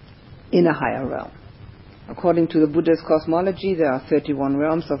in a higher realm. According to the Buddha's cosmology, there are 31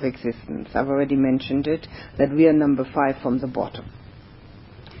 realms of existence. I've already mentioned it, that we are number 5 from the bottom.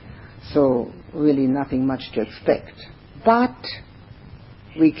 So really nothing much to expect. But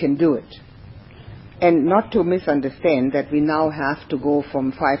we can do it. And not to misunderstand that we now have to go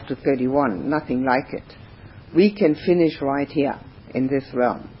from 5 to 31, nothing like it. We can finish right here in this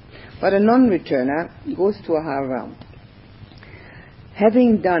realm. But a non-returner goes to a higher realm.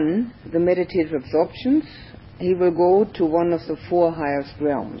 Having done the meditative absorptions, he will go to one of the 4 highest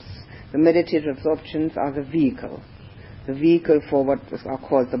realms. The meditative absorptions are the vehicle for what are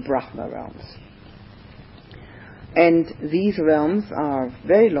called the Brahma realms. And these realms are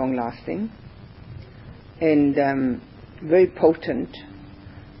very long-lasting and very potent,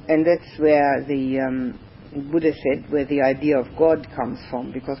 and that's where the Buddha said where the idea of God comes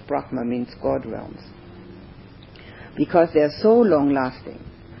from, because Brahma means God realms. Because they are so long-lasting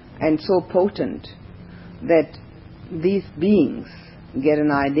and so potent that these beings get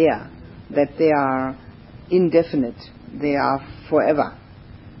an idea that they are indefinite, they are forever,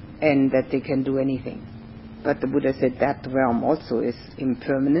 and that they can do anything. But the Buddha said that realm also is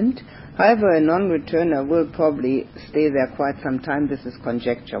impermanent. However, a non-returner will probably stay there quite some time. This is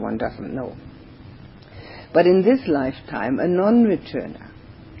conjecture, one doesn't know. But in this lifetime, a non-returner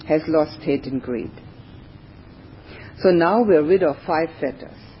has lost hate and greed. So now we're rid of 5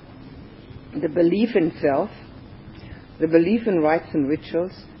 fetters. The belief in self, the belief in rites and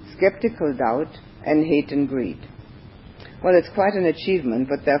rituals, skeptical doubt, and hate and greed. Well, it's quite an achievement,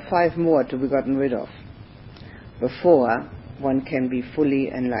 but there are 5 more to be gotten rid of before one can be fully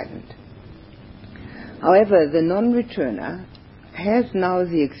enlightened. However, the non-returner has now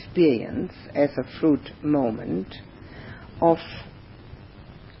the experience as a fruit moment of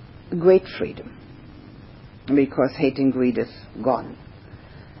great freedom, because hate and greed is gone.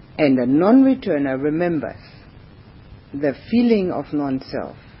 And the non-returner remembers the feeling of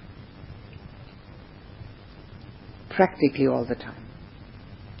non-self practically all the time.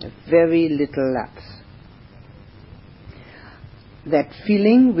 A very little lapse. That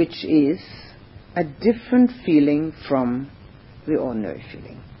feeling which is a different feeling from the ordinary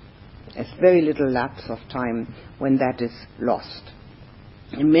feeling. There's very little lapse of time when that is lost.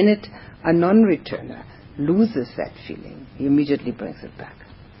 The minute a non-returner loses that feeling, he immediately brings it back.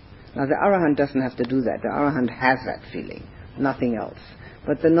 Now the Arahant doesn't have to do that. The Arahant has that feeling, nothing else.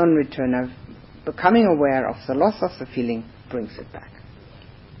 But the non-returner, becoming aware of the loss of the feeling, brings it back.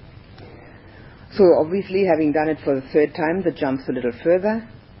 So obviously, having done it for the third time, the jump's a little further.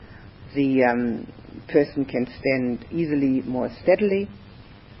 The person can stand easily, more steadily,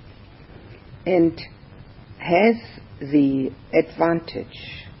 and has the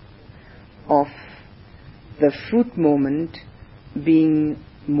advantage of the fruit moment being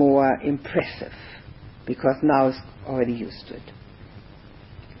more impressive, because now is already used to it.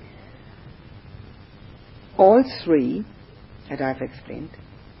 All three, that I've explained,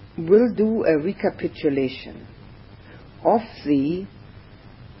 will do a recapitulation of the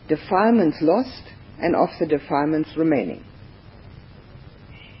defilements lost and of the defilements remaining.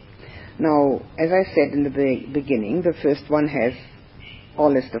 Now, as I said in the beginning, the first one has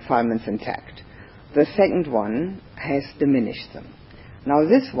all its defilements intact. The second one has diminished them. Now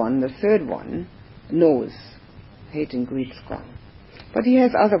this one, the third one, knows hate and greed is gone. But he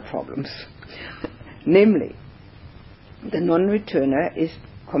has other problems. Namely, the non-returner is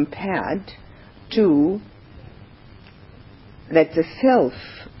compared to that the self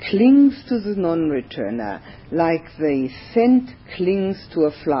clings to the non-returner like the scent clings to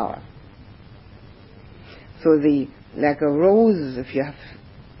a flower. So like a rose, if you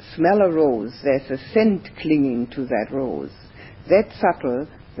smell a rose, there's a scent clinging to that rose. That subtle,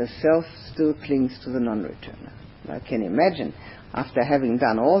 the self still clings to the non-returner. I can imagine, after having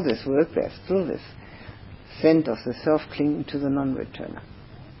done all this work, there's still this scent of the self clinging to the non-returner.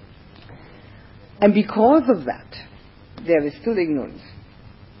 And because of that, there is still ignorance.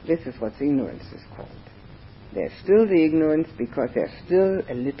 This is what ignorance is called. There's still the ignorance because there's still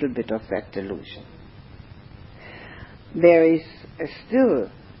a little bit of that delusion. There is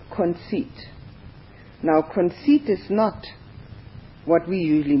still conceit. Now, conceit is not what we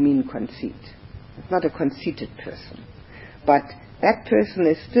usually mean conceit. It's not a conceited person. But that person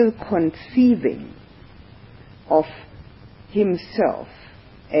is still conceiving of himself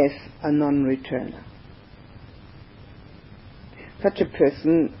as a non-returner. Such a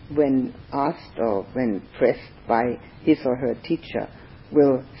person, when asked or when pressed by his or her teacher,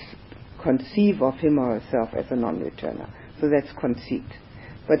 will conceive of him or herself as a non-returner. So that's conceit.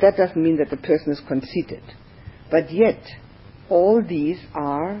 But that doesn't mean that the person is conceited. But yet, all these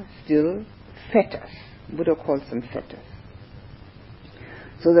are still fetters. Buddha calls them fetters.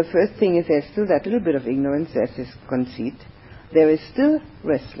 So the first thing is there's still that little bit of ignorance, there's this conceit. There is still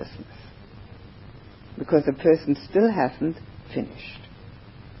restlessness, because the person still hasn't finished.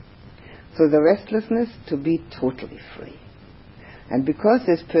 So the restlessness to be totally free. And because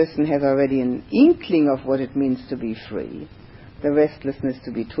this person has already an inkling of what it means to be free, the restlessness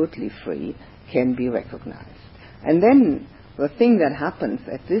to be totally free can be recognized. And then the thing that happens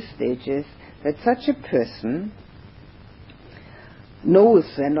at this stage is that such a person knows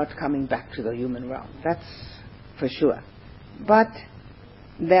they're not coming back to the human realm. That's for sure. But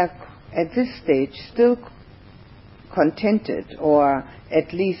they're at this stage still contented, or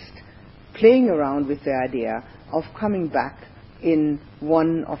at least playing around with the idea of coming back in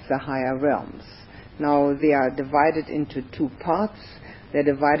one of the higher realms. Now they are divided into two parts. They're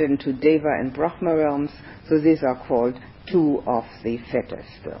divided into Deva and Brahma realms, so these are called two of the fetters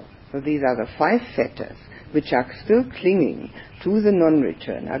still. So these are the 5 fetters which are still clinging to the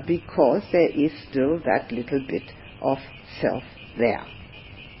non-returner because there is still that little bit of self there.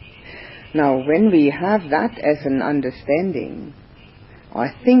 Now when we have that as an understanding, I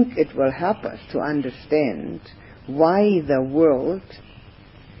think it will help us to understand why the world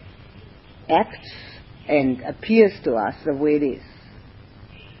acts and appears to us the way it is,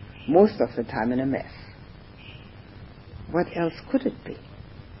 most of the time in a mess. What else could it be?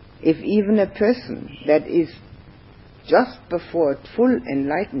 If even a person that is just before full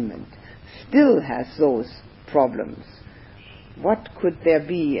enlightenment still has those problems, what could there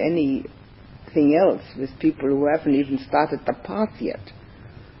be anything else with people who haven't even started the path yet?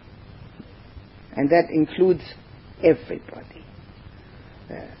 And that includes everybody.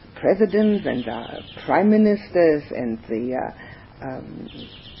 The presidents and the prime ministers and the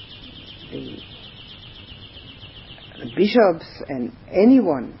bishops and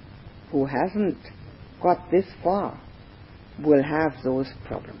anyone who hasn't got this far will have those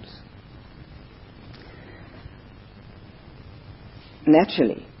problems.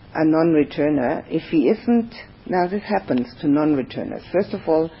 naturally, a non-returner, if he isn't, now this happens to non-returners. First of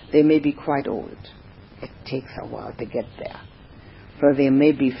all, they may be quite old. It takes a while to get there. So they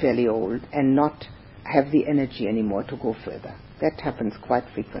may be fairly old and not have the energy anymore to go further. That happens quite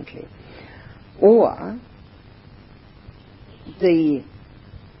frequently. Or the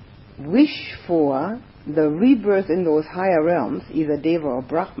wish for the rebirth in those higher realms, either Deva or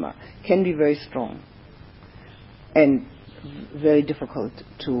Brahma, can be very strong and very difficult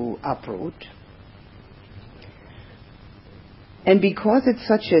to uproot. And because it's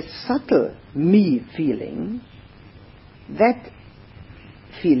such a subtle me feeling, that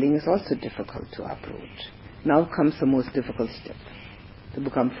feeling is also difficult to uproot. Now comes the most difficult step, to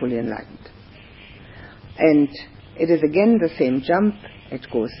become fully enlightened. And it is again the same jump, it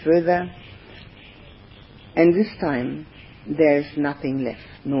goes further, and this time there is nothing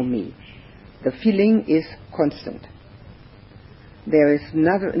left, no me. The feeling is constant. There is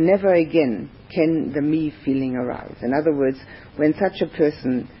never again can the me feeling arise. In other words, when such a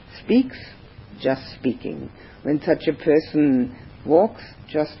person speaks, just speaking. When such a person walks,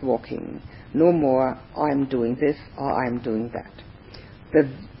 just walking. No more, I'm doing this or I'm doing that. The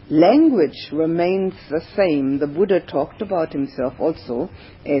language remains the same. The Buddha talked about himself also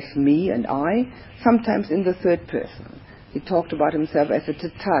as me and I, sometimes in the third person. He talked about himself as a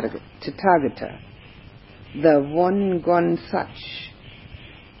Tathagata, the one gone such.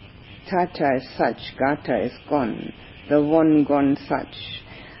 Tata is such, Gata is gone, the one gone such.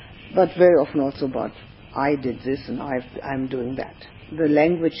 But very often also about I did this and I'm doing that. The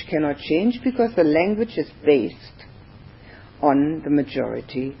language cannot change because the language is based on the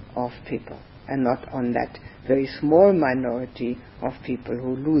majority of people and not on that very small minority of people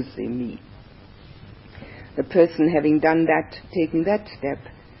who lose the me. The person having done that, taken that step,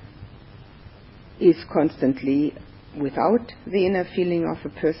 is constantly without the inner feeling of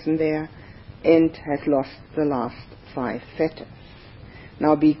a person there and has lost the last 5 fetters.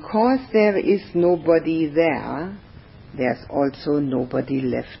 Now, because there is nobody there, there's also nobody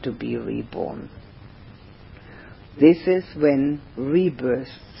left to be reborn. This is when rebirth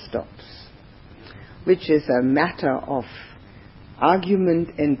stops, which is a matter of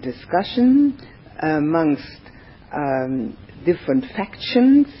argument and discussion amongst different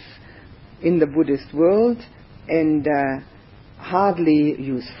factions in the Buddhist world, and hardly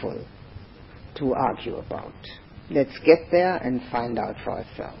useful to argue about. Let's get there and find out for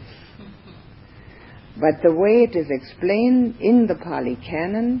ourselves. But the way it is explained in the Pali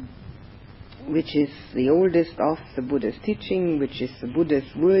Canon, which is the oldest of the Buddha's teaching, which is the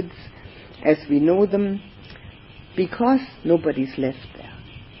Buddha's words as we know them, because nobody's left there.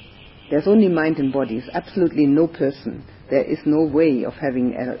 There's only mind and body, there's absolutely no person. There is no way of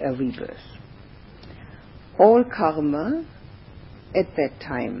having a rebirth. All karma at that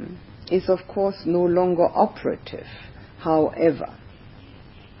time is of course no longer operative. However,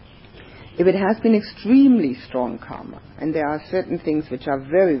 if it has been extremely strong karma, and there are certain things which are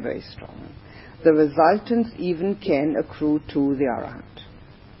very, very strong, the resultants even can accrue to the Arahant.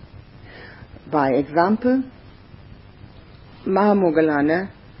 By example, Mahamoggallana,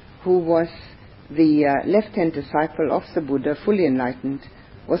 who was the left-hand disciple of the Buddha, fully enlightened,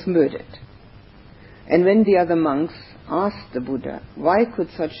 was murdered. And when the other monks asked the Buddha, why could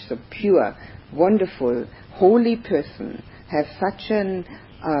such a pure, wonderful, holy person have such an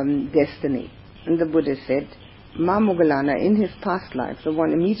destiny? And the Buddha said, Mahamoggallana, in his past life, the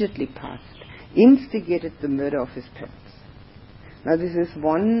one immediately past, instigated the murder of his parents. Now this is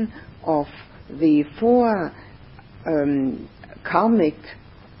one of the 4 karmic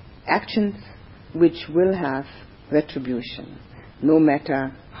actions which will have retribution, no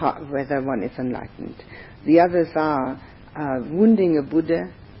matter whether one is enlightened. The others are wounding a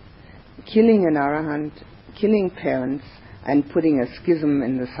Buddha, killing an Arahant, killing parents, and putting a schism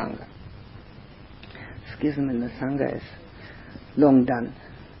in the Sangha. Schism in the Sangha is long done.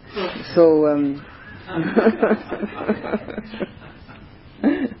 So,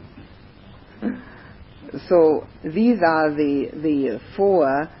 so these are the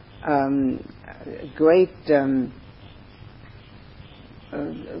 4 great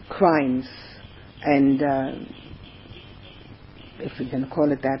crimes, and if we can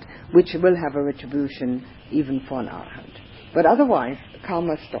call it that, which will have a retribution even for an Arahant. But otherwise,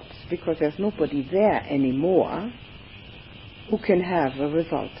 karma stops, because there's nobody there anymore who can have a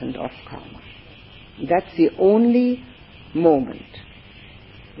resultant of karma. That's the only moment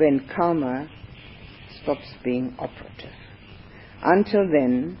when karma stops being operative. Until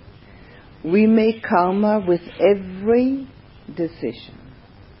then, we make karma with every decision,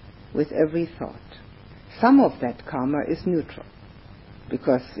 with every thought. Some of that karma is neutral.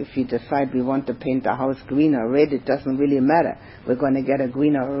 because if we decide we want to paint the house green or red, it doesn't really matter. We're going to get a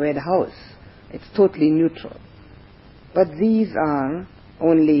green or a red house. It's totally neutral. But these are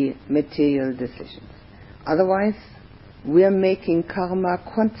only material decisions. Otherwise, we're making karma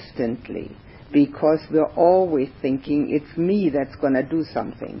constantly, because we're always thinking it's me that's going to do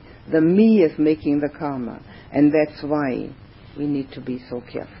something. The me is making the karma. And that's why we need to be so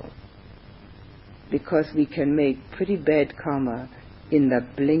careful. Because we can make pretty bad karma in the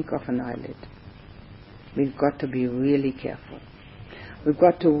blink of an eyelid. We've got to be really careful. We've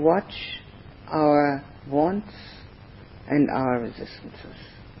got to watch our wants and our resistances.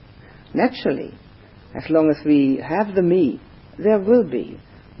 Naturally, as long as we have the me, there will be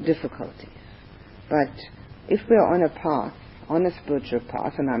difficulties. But if we're on a path, on a spiritual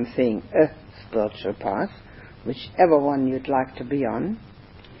path, and I'm saying a spiritual path, whichever one you'd like to be on,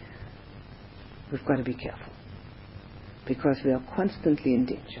 we've got to be careful, because we are constantly in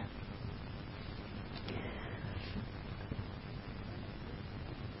danger.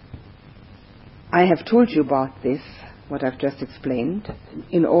 I have told you about this, what I've just explained,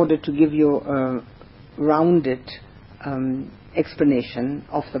 in order to give you a rounded explanation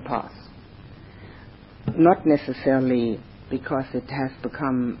of the path. Not necessarily because it has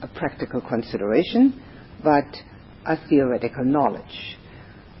become a practical consideration, but a theoretical knowledge.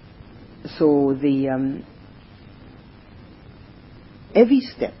 So every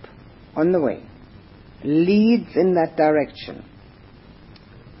step on the way leads in that direction.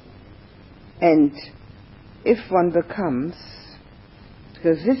 And if one becomes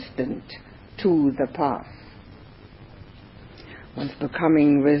resistant to the path, one's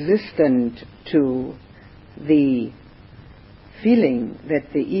becoming resistant to the feeling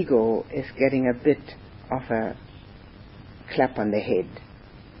that the ego is getting a bit of a clap on the head.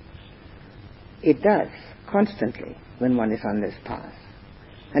 It does, constantly, when one is on this path.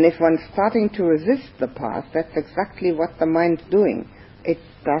 And if one's starting to resist the path, that's exactly what the mind's doing. It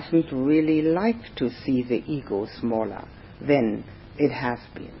doesn't really like to see the ego smaller than it has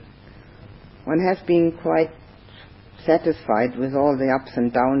been. One has been quite satisfied with all the ups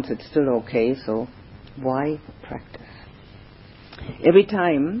and downs. It's still okay, so why practice? Every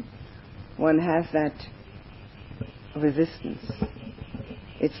time one has that resistance,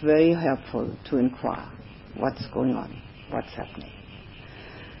 it's very helpful to inquire what's going on, what's happening.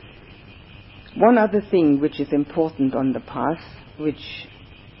 One other thing which is important on the path, which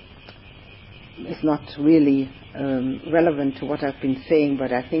is not really relevant to what I've been saying,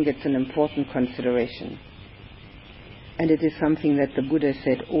 but I think it's an important consideration. And it is something that the Buddha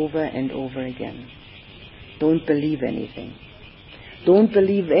said over and over again. Don't believe anything. Don't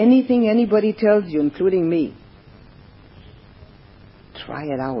believe anything anybody tells you, including me. Try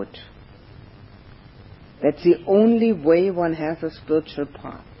it out. That's the only way one has a spiritual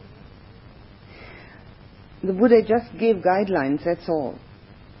path. The Buddha just gave guidelines, that's all.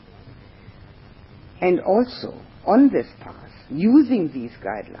 And also, on this path, using these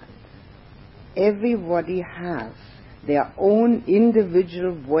guidelines, everybody has their own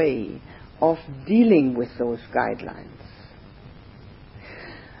individual way of dealing with those guidelines.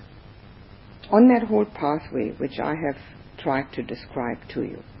 On that whole pathway, which I have tried to describe to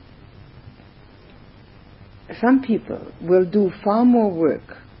you, some people will do far more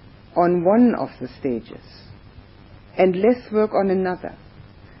work on one of the stages and less work on another,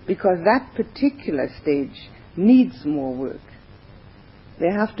 because that particular stage needs more work.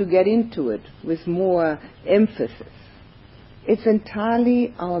 They have to get into it with more emphasis. It's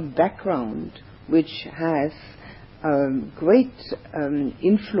entirely our background which has great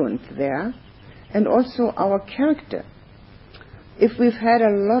influence there, and also our character. If we've had a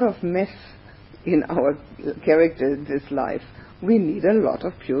lot of mess in our character in this life, we need a lot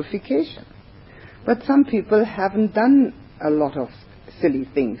of purification. But some people haven't done a lot of silly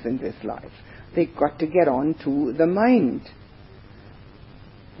things in this life. They've got to get on to the mind,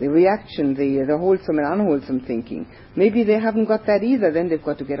 the reaction, the wholesome and unwholesome thinking. Maybe they haven't got that either, then they've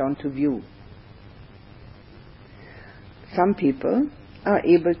got to get on to view. Some people are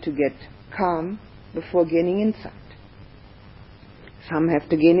able to get calm before gaining insight. Some have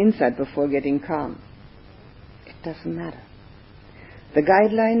to gain insight before getting calm. It doesn't matter. The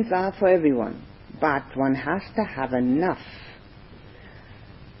guidelines are for everyone, but one has to have enough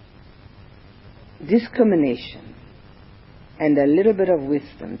discrimination and a little bit of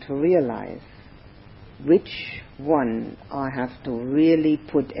wisdom to realize which one I have to really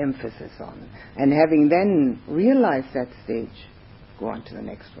put emphasis on. And having then realized that stage, go on to the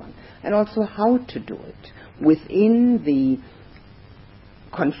next one. And also how to do it within the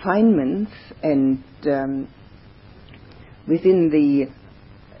confinements and within the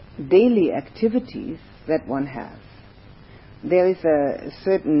daily activities that one has. There is a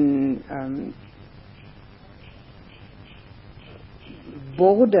certain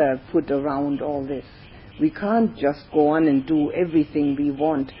border put around all this. We can't just go on and do everything we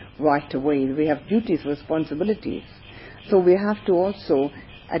want right away. We have duties, responsibilities. So we have to also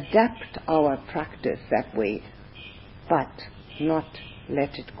adapt our practice that way, but not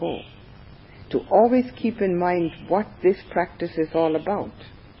let it go. To always keep in mind what this practice is all about.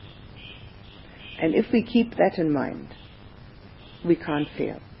 And if we keep that in mind, we can't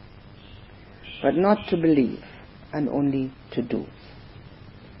fail. But not to believe and only to do.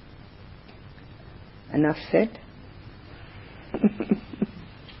 Enough said?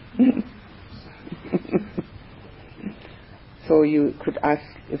 So you could ask,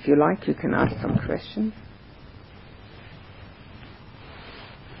 if you like, you can ask some questions.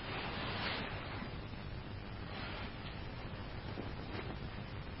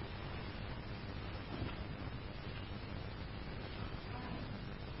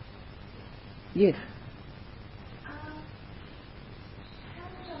 Yes.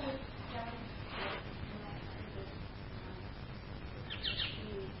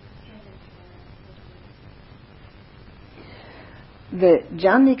 The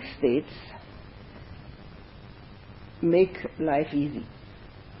jhanic states make life easy.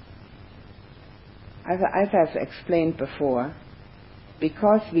 As I've explained before,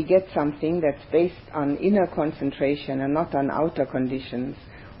 because we get something that's based on inner concentration and not on outer conditions,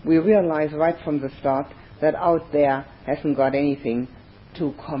 we realize right from the start that out there hasn't got anything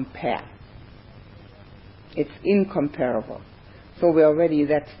to compare. It's incomparable. So we're already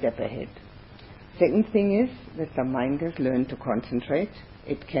that step ahead. Second thing is that the mind has learned to concentrate.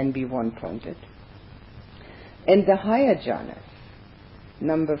 It can be one-pointed. And the higher jhanas,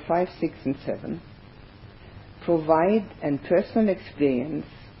 number 5, 6, and 7, provide a personal experience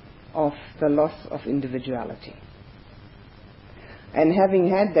of the loss of individuality. And having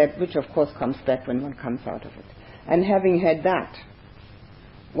had that, which of course comes back when one comes out of it, and having had that,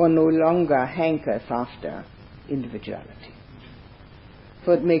 one no longer hankers after individuality.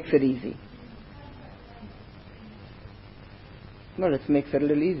 So it makes it easy. Well, it makes it a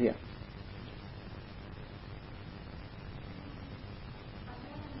little easier.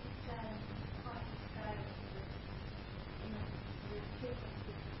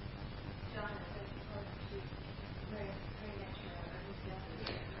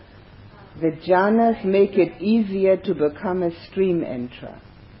 The jhanas make it easier to become a stream enterer,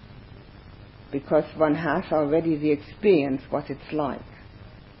 because one has already the experience what it's like.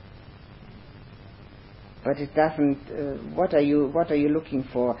 But it doesn't. What are you looking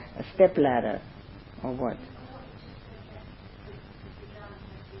for? A step ladder, or what?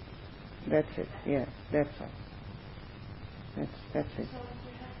 That's it. Yeah, that's all. That's it.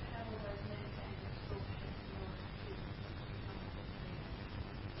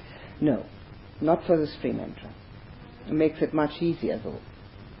 No, not for the stream enterer. It makes it much easier, though.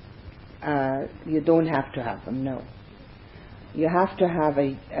 You don't have to have them. No, you have to have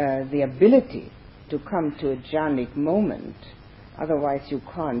the ability to come to a jhanic moment, otherwise you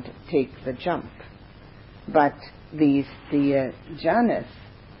can't take the jump. But the jhanas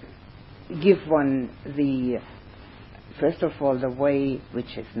give one first of all, the way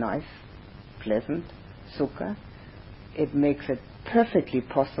which is nice, pleasant, sukha. It makes it perfectly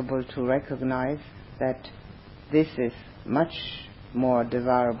possible to recognize that this is much more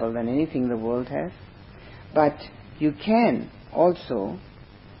desirable than anything the world has. But you can also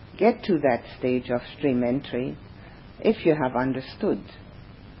get to that stage of stream entry if you have understood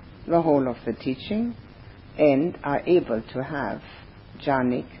the whole of the teaching and are able to have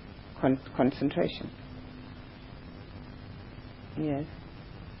jhanic concentration. Yes.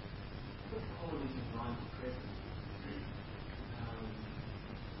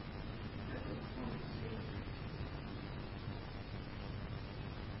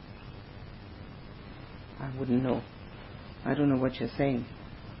 I wouldn't know. I don't know what you're saying.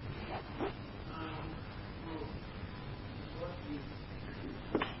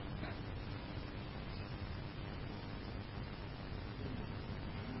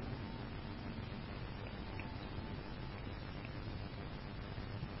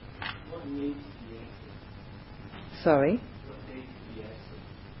 Sorry?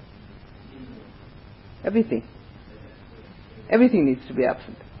 Everything. Everything needs to be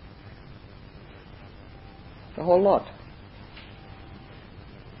absent. The whole lot.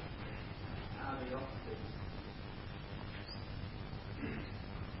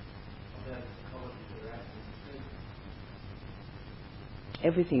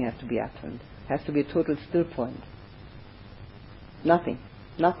 Everything has to be absent. Has to be a total still point. Nothing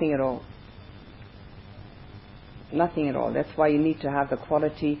Nothing at all. Nothing at all. That's why you need to have the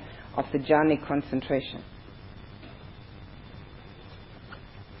quality of the jhanic concentration.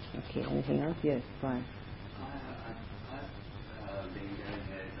 Okay, anything else? Yes, fine. I've been going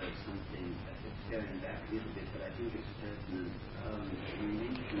over something that's going back a little bit, but I think it's pertinent. You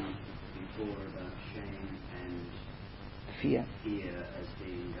mentioned before about shame and Fear as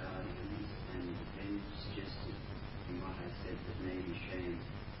being guardians, and then suggested you might have said that maybe shame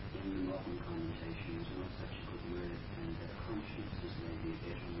in the modern connotation is not such a good word, and that conscience is maybe a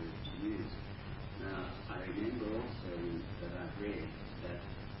better word to use. Now, I remember also that I've read that,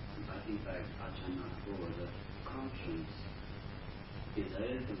 I think by Ajahn Mahapur, that conscience is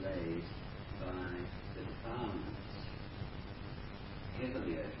overlaid by the defilements,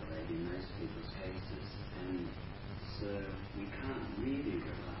 heavily overlaid in most people's cases, and so we can't really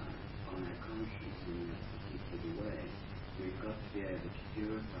rely on our conscience in that particular way. We've got to be able to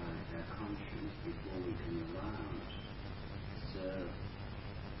purify our conscience before we can rely on it. So,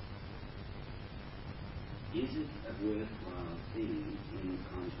 is it a worthwhile thing in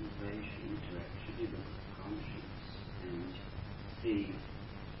contemplation to actually look at the conscience and see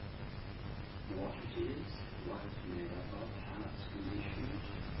what it is, what it's made up of, how it's conditioned,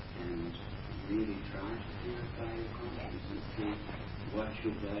 and really try to purify your conscience and see what's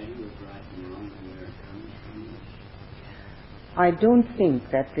your value of right and wrong and where it comes from? I don't think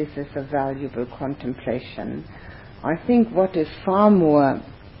that this is a valuable contemplation. I think what is far more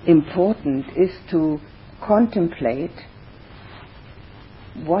important is to contemplate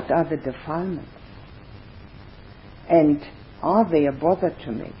what are the defilements, and are they a bother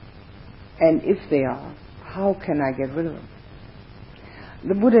to me, and if they are, how can I get rid of them?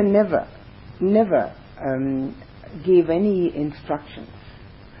 The Buddha never gave any instructions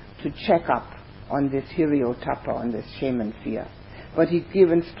to check up on this hiriotapa, on this shame and fear, but he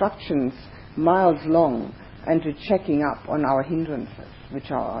gave instructions miles long and to checking up on our hindrances, which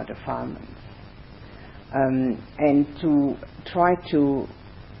are our defilements. And to try to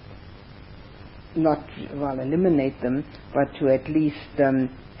not, eliminate them, but to at least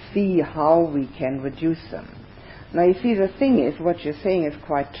see how we can reduce them. Now you see, the thing is, what you're saying is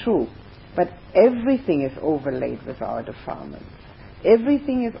quite true, but everything is overlaid with our defilements.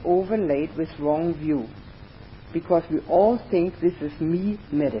 Everything is overlaid with wrong view, because we all think this is me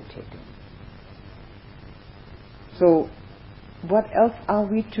meditating. So what else are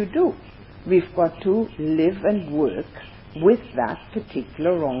we to do? We've got to live and work with that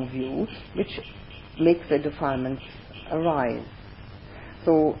particular wrong view, which makes the defilements arise.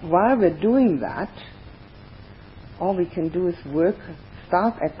 So while we're doing that, all we can do is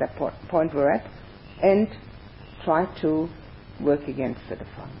start at that point we're at, and try to work against the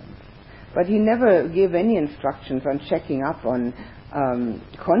defilements. But he never gave any instructions on checking up on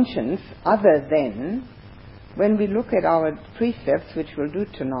conscience, other than when we look at our precepts, which we'll do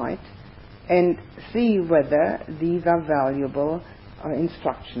tonight, and see whether these are valuable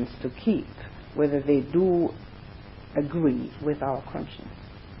instructions to keep, whether they do agree with our conscience.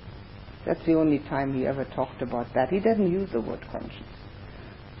 That's the only time he ever talked about that. He doesn't use the word conscience.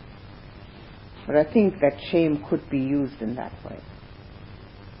 But I think that shame could be used in that way.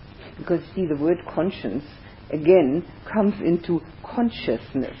 Because, see, the word conscience, again, comes into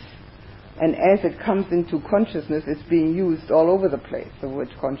consciousness. And as it comes into consciousness, it's being used all over the place, the word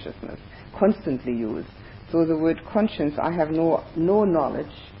consciousness, constantly used. So the word conscience, I have no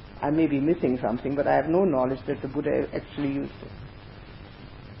knowledge, I may be missing something, but I have no knowledge that the Buddha actually used it.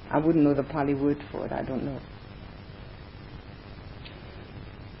 I wouldn't know the Pali word for it, I don't know.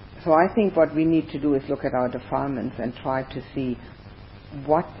 So I think what we need to do is look at our defilements and try to see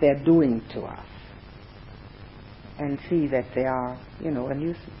what they're doing to us, and see that they are, a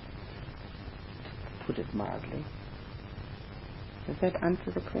nuisance, to put it mildly. Does that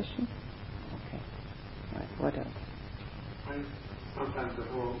answer the question? Okay. Right. What else? And sometimes the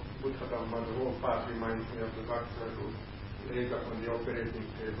whole Buddha Dhamma, the whole path reminds me of the boxer who lays up on the operating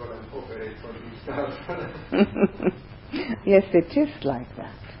table and operates on himself. Yes, it is like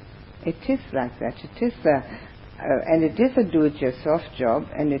that. It is like that. It is and it is a do-it-yourself job,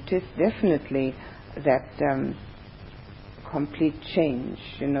 and it is definitely that complete change,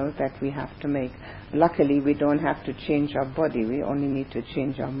 that we have to make. Luckily, we don't have to change our body. We only need to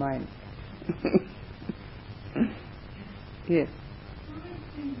change our mind. Yes.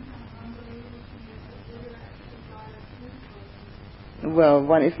 Well,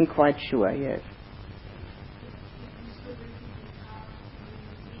 one isn't quite sure, yes.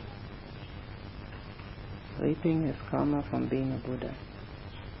 Sleeping is karma from being a Buddha.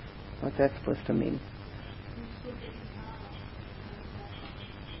 What's that supposed to mean?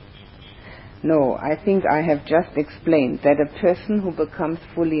 No, I think I have just explained that a person who becomes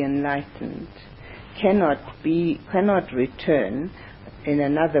fully enlightened cannot return in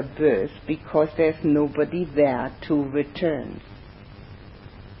another birth because there's nobody there to return.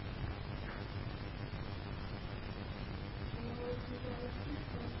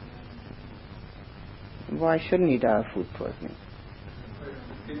 Why shouldn't he die of food poisoning?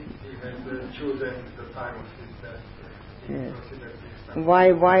 He had chosen the time of his death. Yes.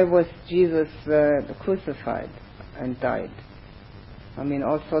 Why was Jesus crucified and died? I mean,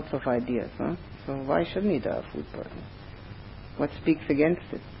 all sorts of ideas, huh? So why shouldn't he die of food poisoning? What speaks against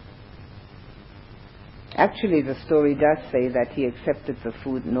it? Actually, the story does say that he accepted the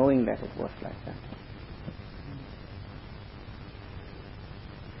food knowing that it was like that.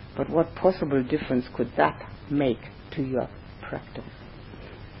 But what possible difference could that make to your practice?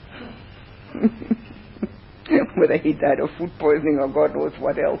 Whether he died of food poisoning or God knows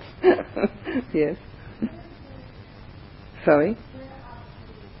what else. Yes. Sorry?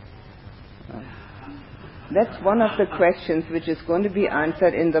 That's one of the questions which is going to be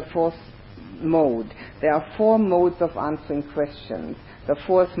answered in the fourth mode. There are 4 modes of answering questions. The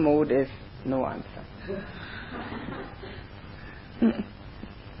 4th mode is no answer.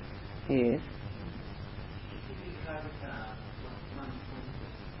 Yes.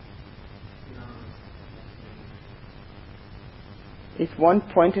 Is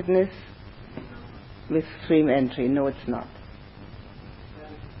one-pointedness with stream entry? No, it's not.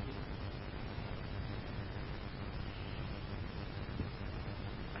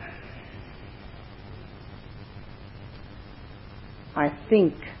 I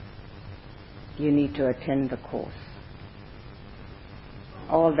think you need to attend the course.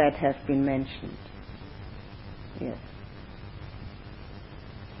 All that has been mentioned. Yes.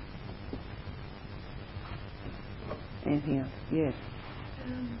 Anything else? Yes.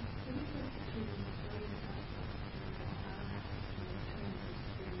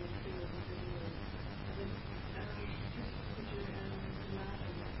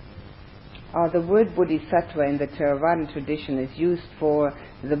 The word bodhisattva in the Theravadan tradition is used for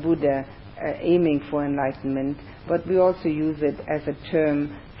the Buddha aiming for enlightenment, but we also use it as a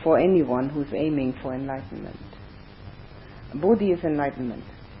term for anyone who's aiming for enlightenment. Bodhi is enlightenment,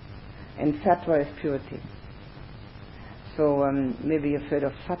 and sattva is purity. So maybe you've heard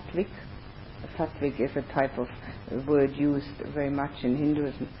of sattvic. Sattvic is a type of word used very much in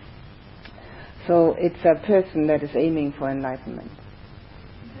Hinduism. So it's a person that is aiming for enlightenment.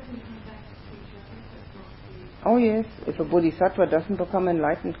 Oh yes, if a bodhisattva doesn't become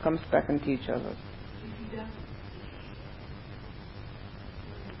enlightened, comes back and teaches others.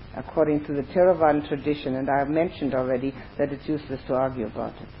 According to the Theravadan tradition, and I have mentioned already that it's useless to argue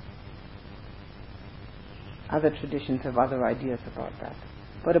about it. Other traditions have other ideas about that.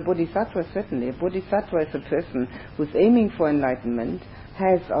 But a bodhisattva, certainly. A bodhisattva is a person who's aiming for enlightenment,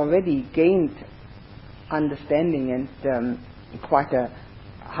 has already gained understanding and quite a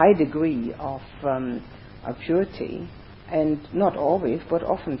high degree of purity, and not always, but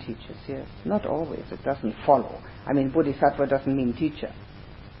often teaches, yes. Not always, it doesn't follow. I mean, bodhisattva doesn't mean teacher.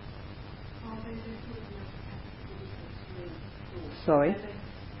 Sorry?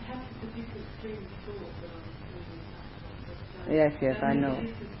 Yes, I know.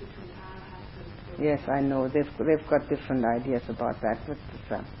 Yes, I know. They've got different ideas about that,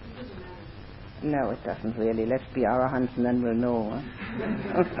 but no, it doesn't really. Let's be arahants and then we'll know.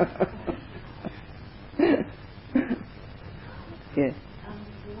 Huh? Yes.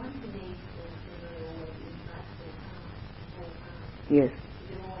 Yes.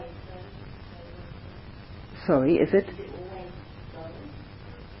 Sorry, is it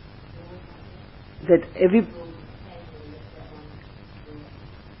that every...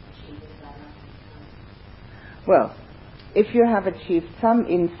 Well, if you have achieved some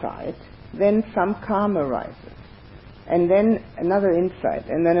insight, then some calm arises, and then another insight,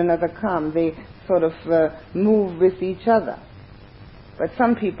 and then another calm. They sort of move with each other. But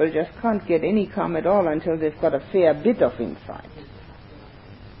some people just can't get any calm at all until they've got a fair bit of insight.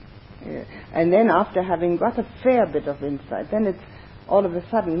 Yeah. And then after having got a fair bit of insight, then it's all of a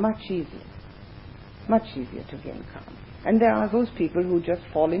sudden much easier to gain calm. And there are those people who just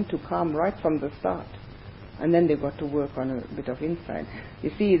fall into calm right from the start. And then they've got to work on a bit of insight.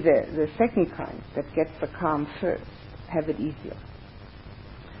 You see, the second kind that gets the calm first have it easier.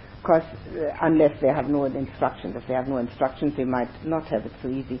 Because unless they have no instructions. If they have no instructions, they might not have it so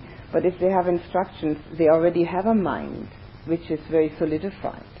easy. But if they have instructions, they already have a mind which is very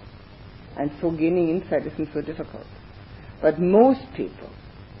solidified. And so gaining insight isn't so difficult. But most people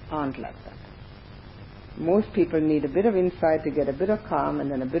aren't like that. Most people need a bit of insight to get a bit of calm,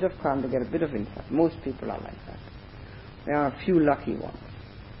 and then a bit of calm to get a bit of insight. Most people are like that. There are a few lucky ones.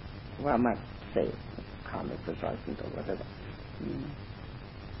 Well, I might say calm is resultant or whatever.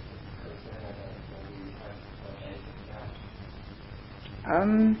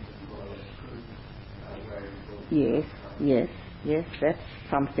 Yes, that's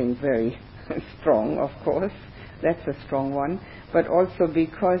something very strong, of course. That's a strong one. But also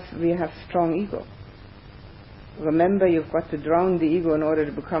because we have strong ego. Remember, you've got to drown the ego in order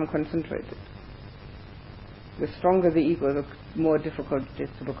to become concentrated. The stronger the ego, the more difficult it is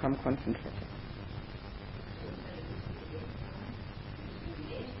to become concentrated.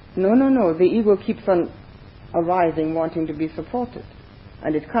 No. The ego keeps on arising, wanting to be supported.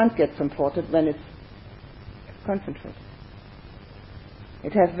 And it can't get supported when it's concentrated.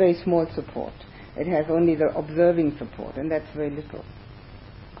 It has very small support. It has only the observing support, and that's very little.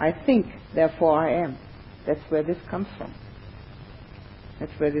 I think, therefore I am. That's where this comes from.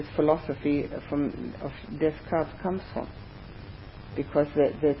 That's where this philosophy of Descartes comes from. Because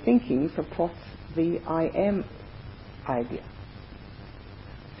the thinking supports the I am idea.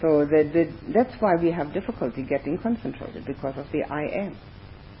 So that's why we have difficulty getting concentrated, because of the I am.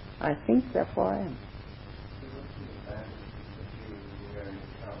 I think, therefore I am.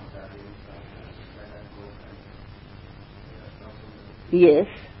 Yes,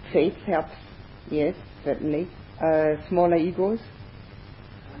 faith helps. Yes, certainly. Smaller egos.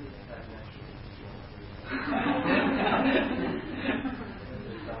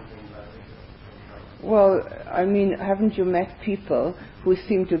 Well, I mean, haven't you met people who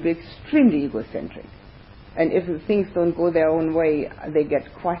seem to be extremely egocentric? And if things don't go their own way, they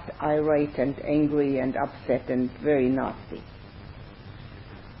get quite irate and angry and upset and very nasty.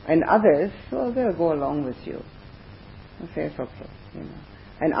 And others, well, they'll go along with you. They'll say it's okay, you know.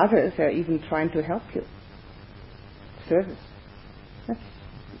 And others are even trying to help you. Service. That's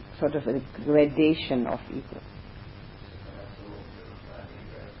sort of a gradation of ego.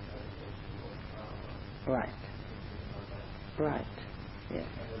 Right. Yes.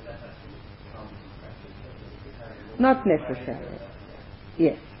 Not necessarily.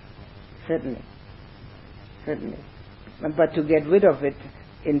 Yes. Certainly. But to get rid of it,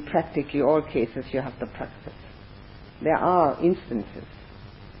 in practically all cases, you have to practice. There are instances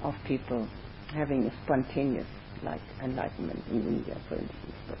of people having a spontaneous, like enlightenment in India, for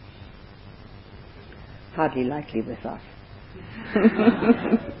instance, but hardly likely with us.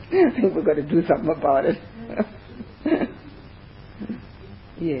 I think we've got to do something about it.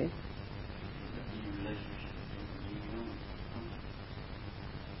 Yeah.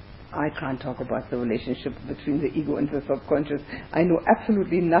 I can't talk about the relationship between the ego and the subconscious. I know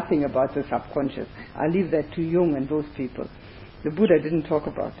absolutely nothing about the subconscious. I leave that to Jung and those people. The Buddha didn't talk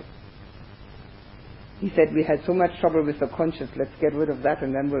about it. He said we had so much trouble with the conscious, let's get rid of that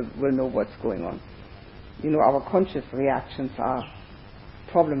and then we'll know what's going on. You know, our conscious reactions are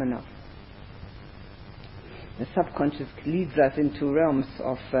problem enough. The subconscious leads us into realms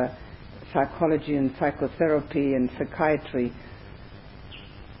of psychology and psychotherapy and psychiatry.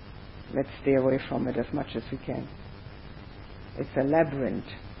 Let's stay away from it as much as we can. It's a labyrinth.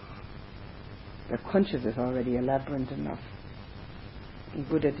 The conscious is already a labyrinth enough. And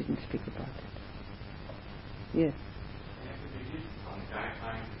Buddha didn't speak about it. Yes. Some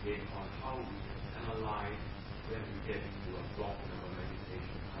guidelines again on how we can analyze when we get into a block in our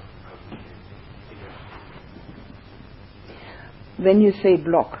meditation, how we can figure out. When you say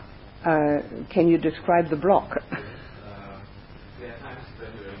block, can you describe the block? There are times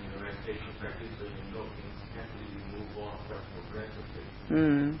when you're in your meditation practice when you know things naturally move on quite progressively.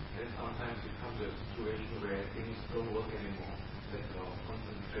 And sometimes you come to a situation where things don't work anymore. That your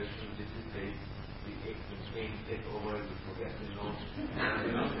concentration dissipates, the pain take over, you forget the notes.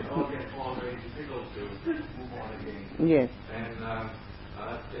 It all gets more very difficult to move on again. Yes. And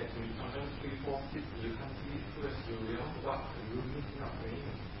sometimes we form people, you can't see first, you know, what you're missing out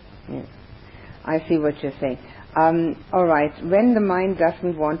meaning. Yes. I see what you're saying. All right. When the mind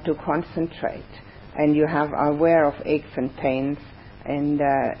doesn't want to concentrate, and you are aware of aches and pains, and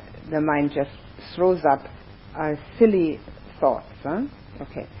the mind just throws up silly thoughts,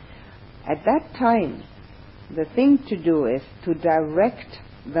 okay. At that time, the thing to do is to direct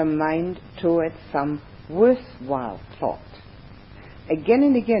the mind towards some worthwhile thought. Again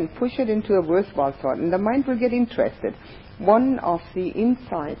and again, push it into a worthwhile thought, and the mind will get interested. One of the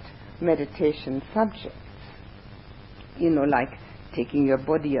insight meditation subjects, you know, like taking your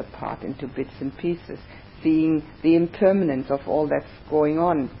body apart into bits and pieces, seeing the impermanence of all that's going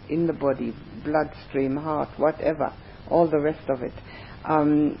on in the body, bloodstream, heart, whatever, all the rest of it.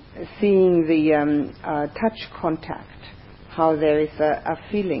 Seeing the touch contact, how there is a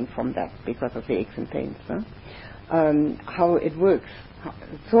feeling from that because of the aches and pains. How it works.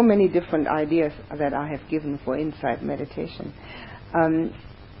 So many different ideas that I have given for insight meditation.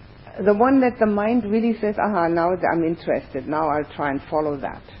 The one that the mind really says, now I'm interested, now I'll try and follow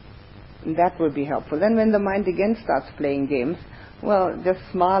that. And that will be helpful. Then when the mind again starts playing games, well, just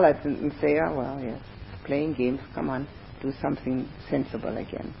smile at it and say, yes, playing games, come on, do something sensible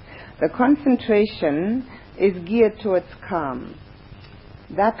again. The concentration is geared towards calm.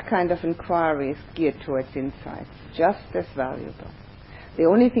 That kind of inquiry is geared towards insight, just as valuable. The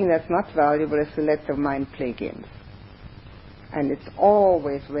only thing that's not valuable is to let the mind play games. And it's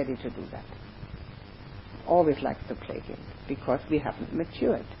always ready to do that. Always likes to play games, because we haven't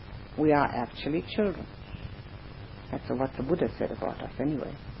matured. We are actually children. That's what the Buddha said about us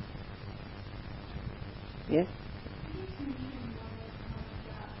anyway. Yes?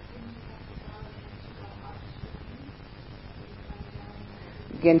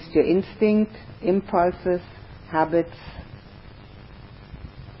 Against your instinct, impulses, habits,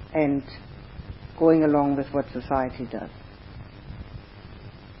 and going along with what society does.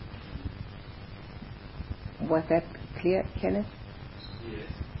 Was that clear, Kenneth? Yes.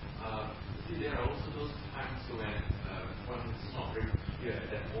 See, there are also those times when one is not very clear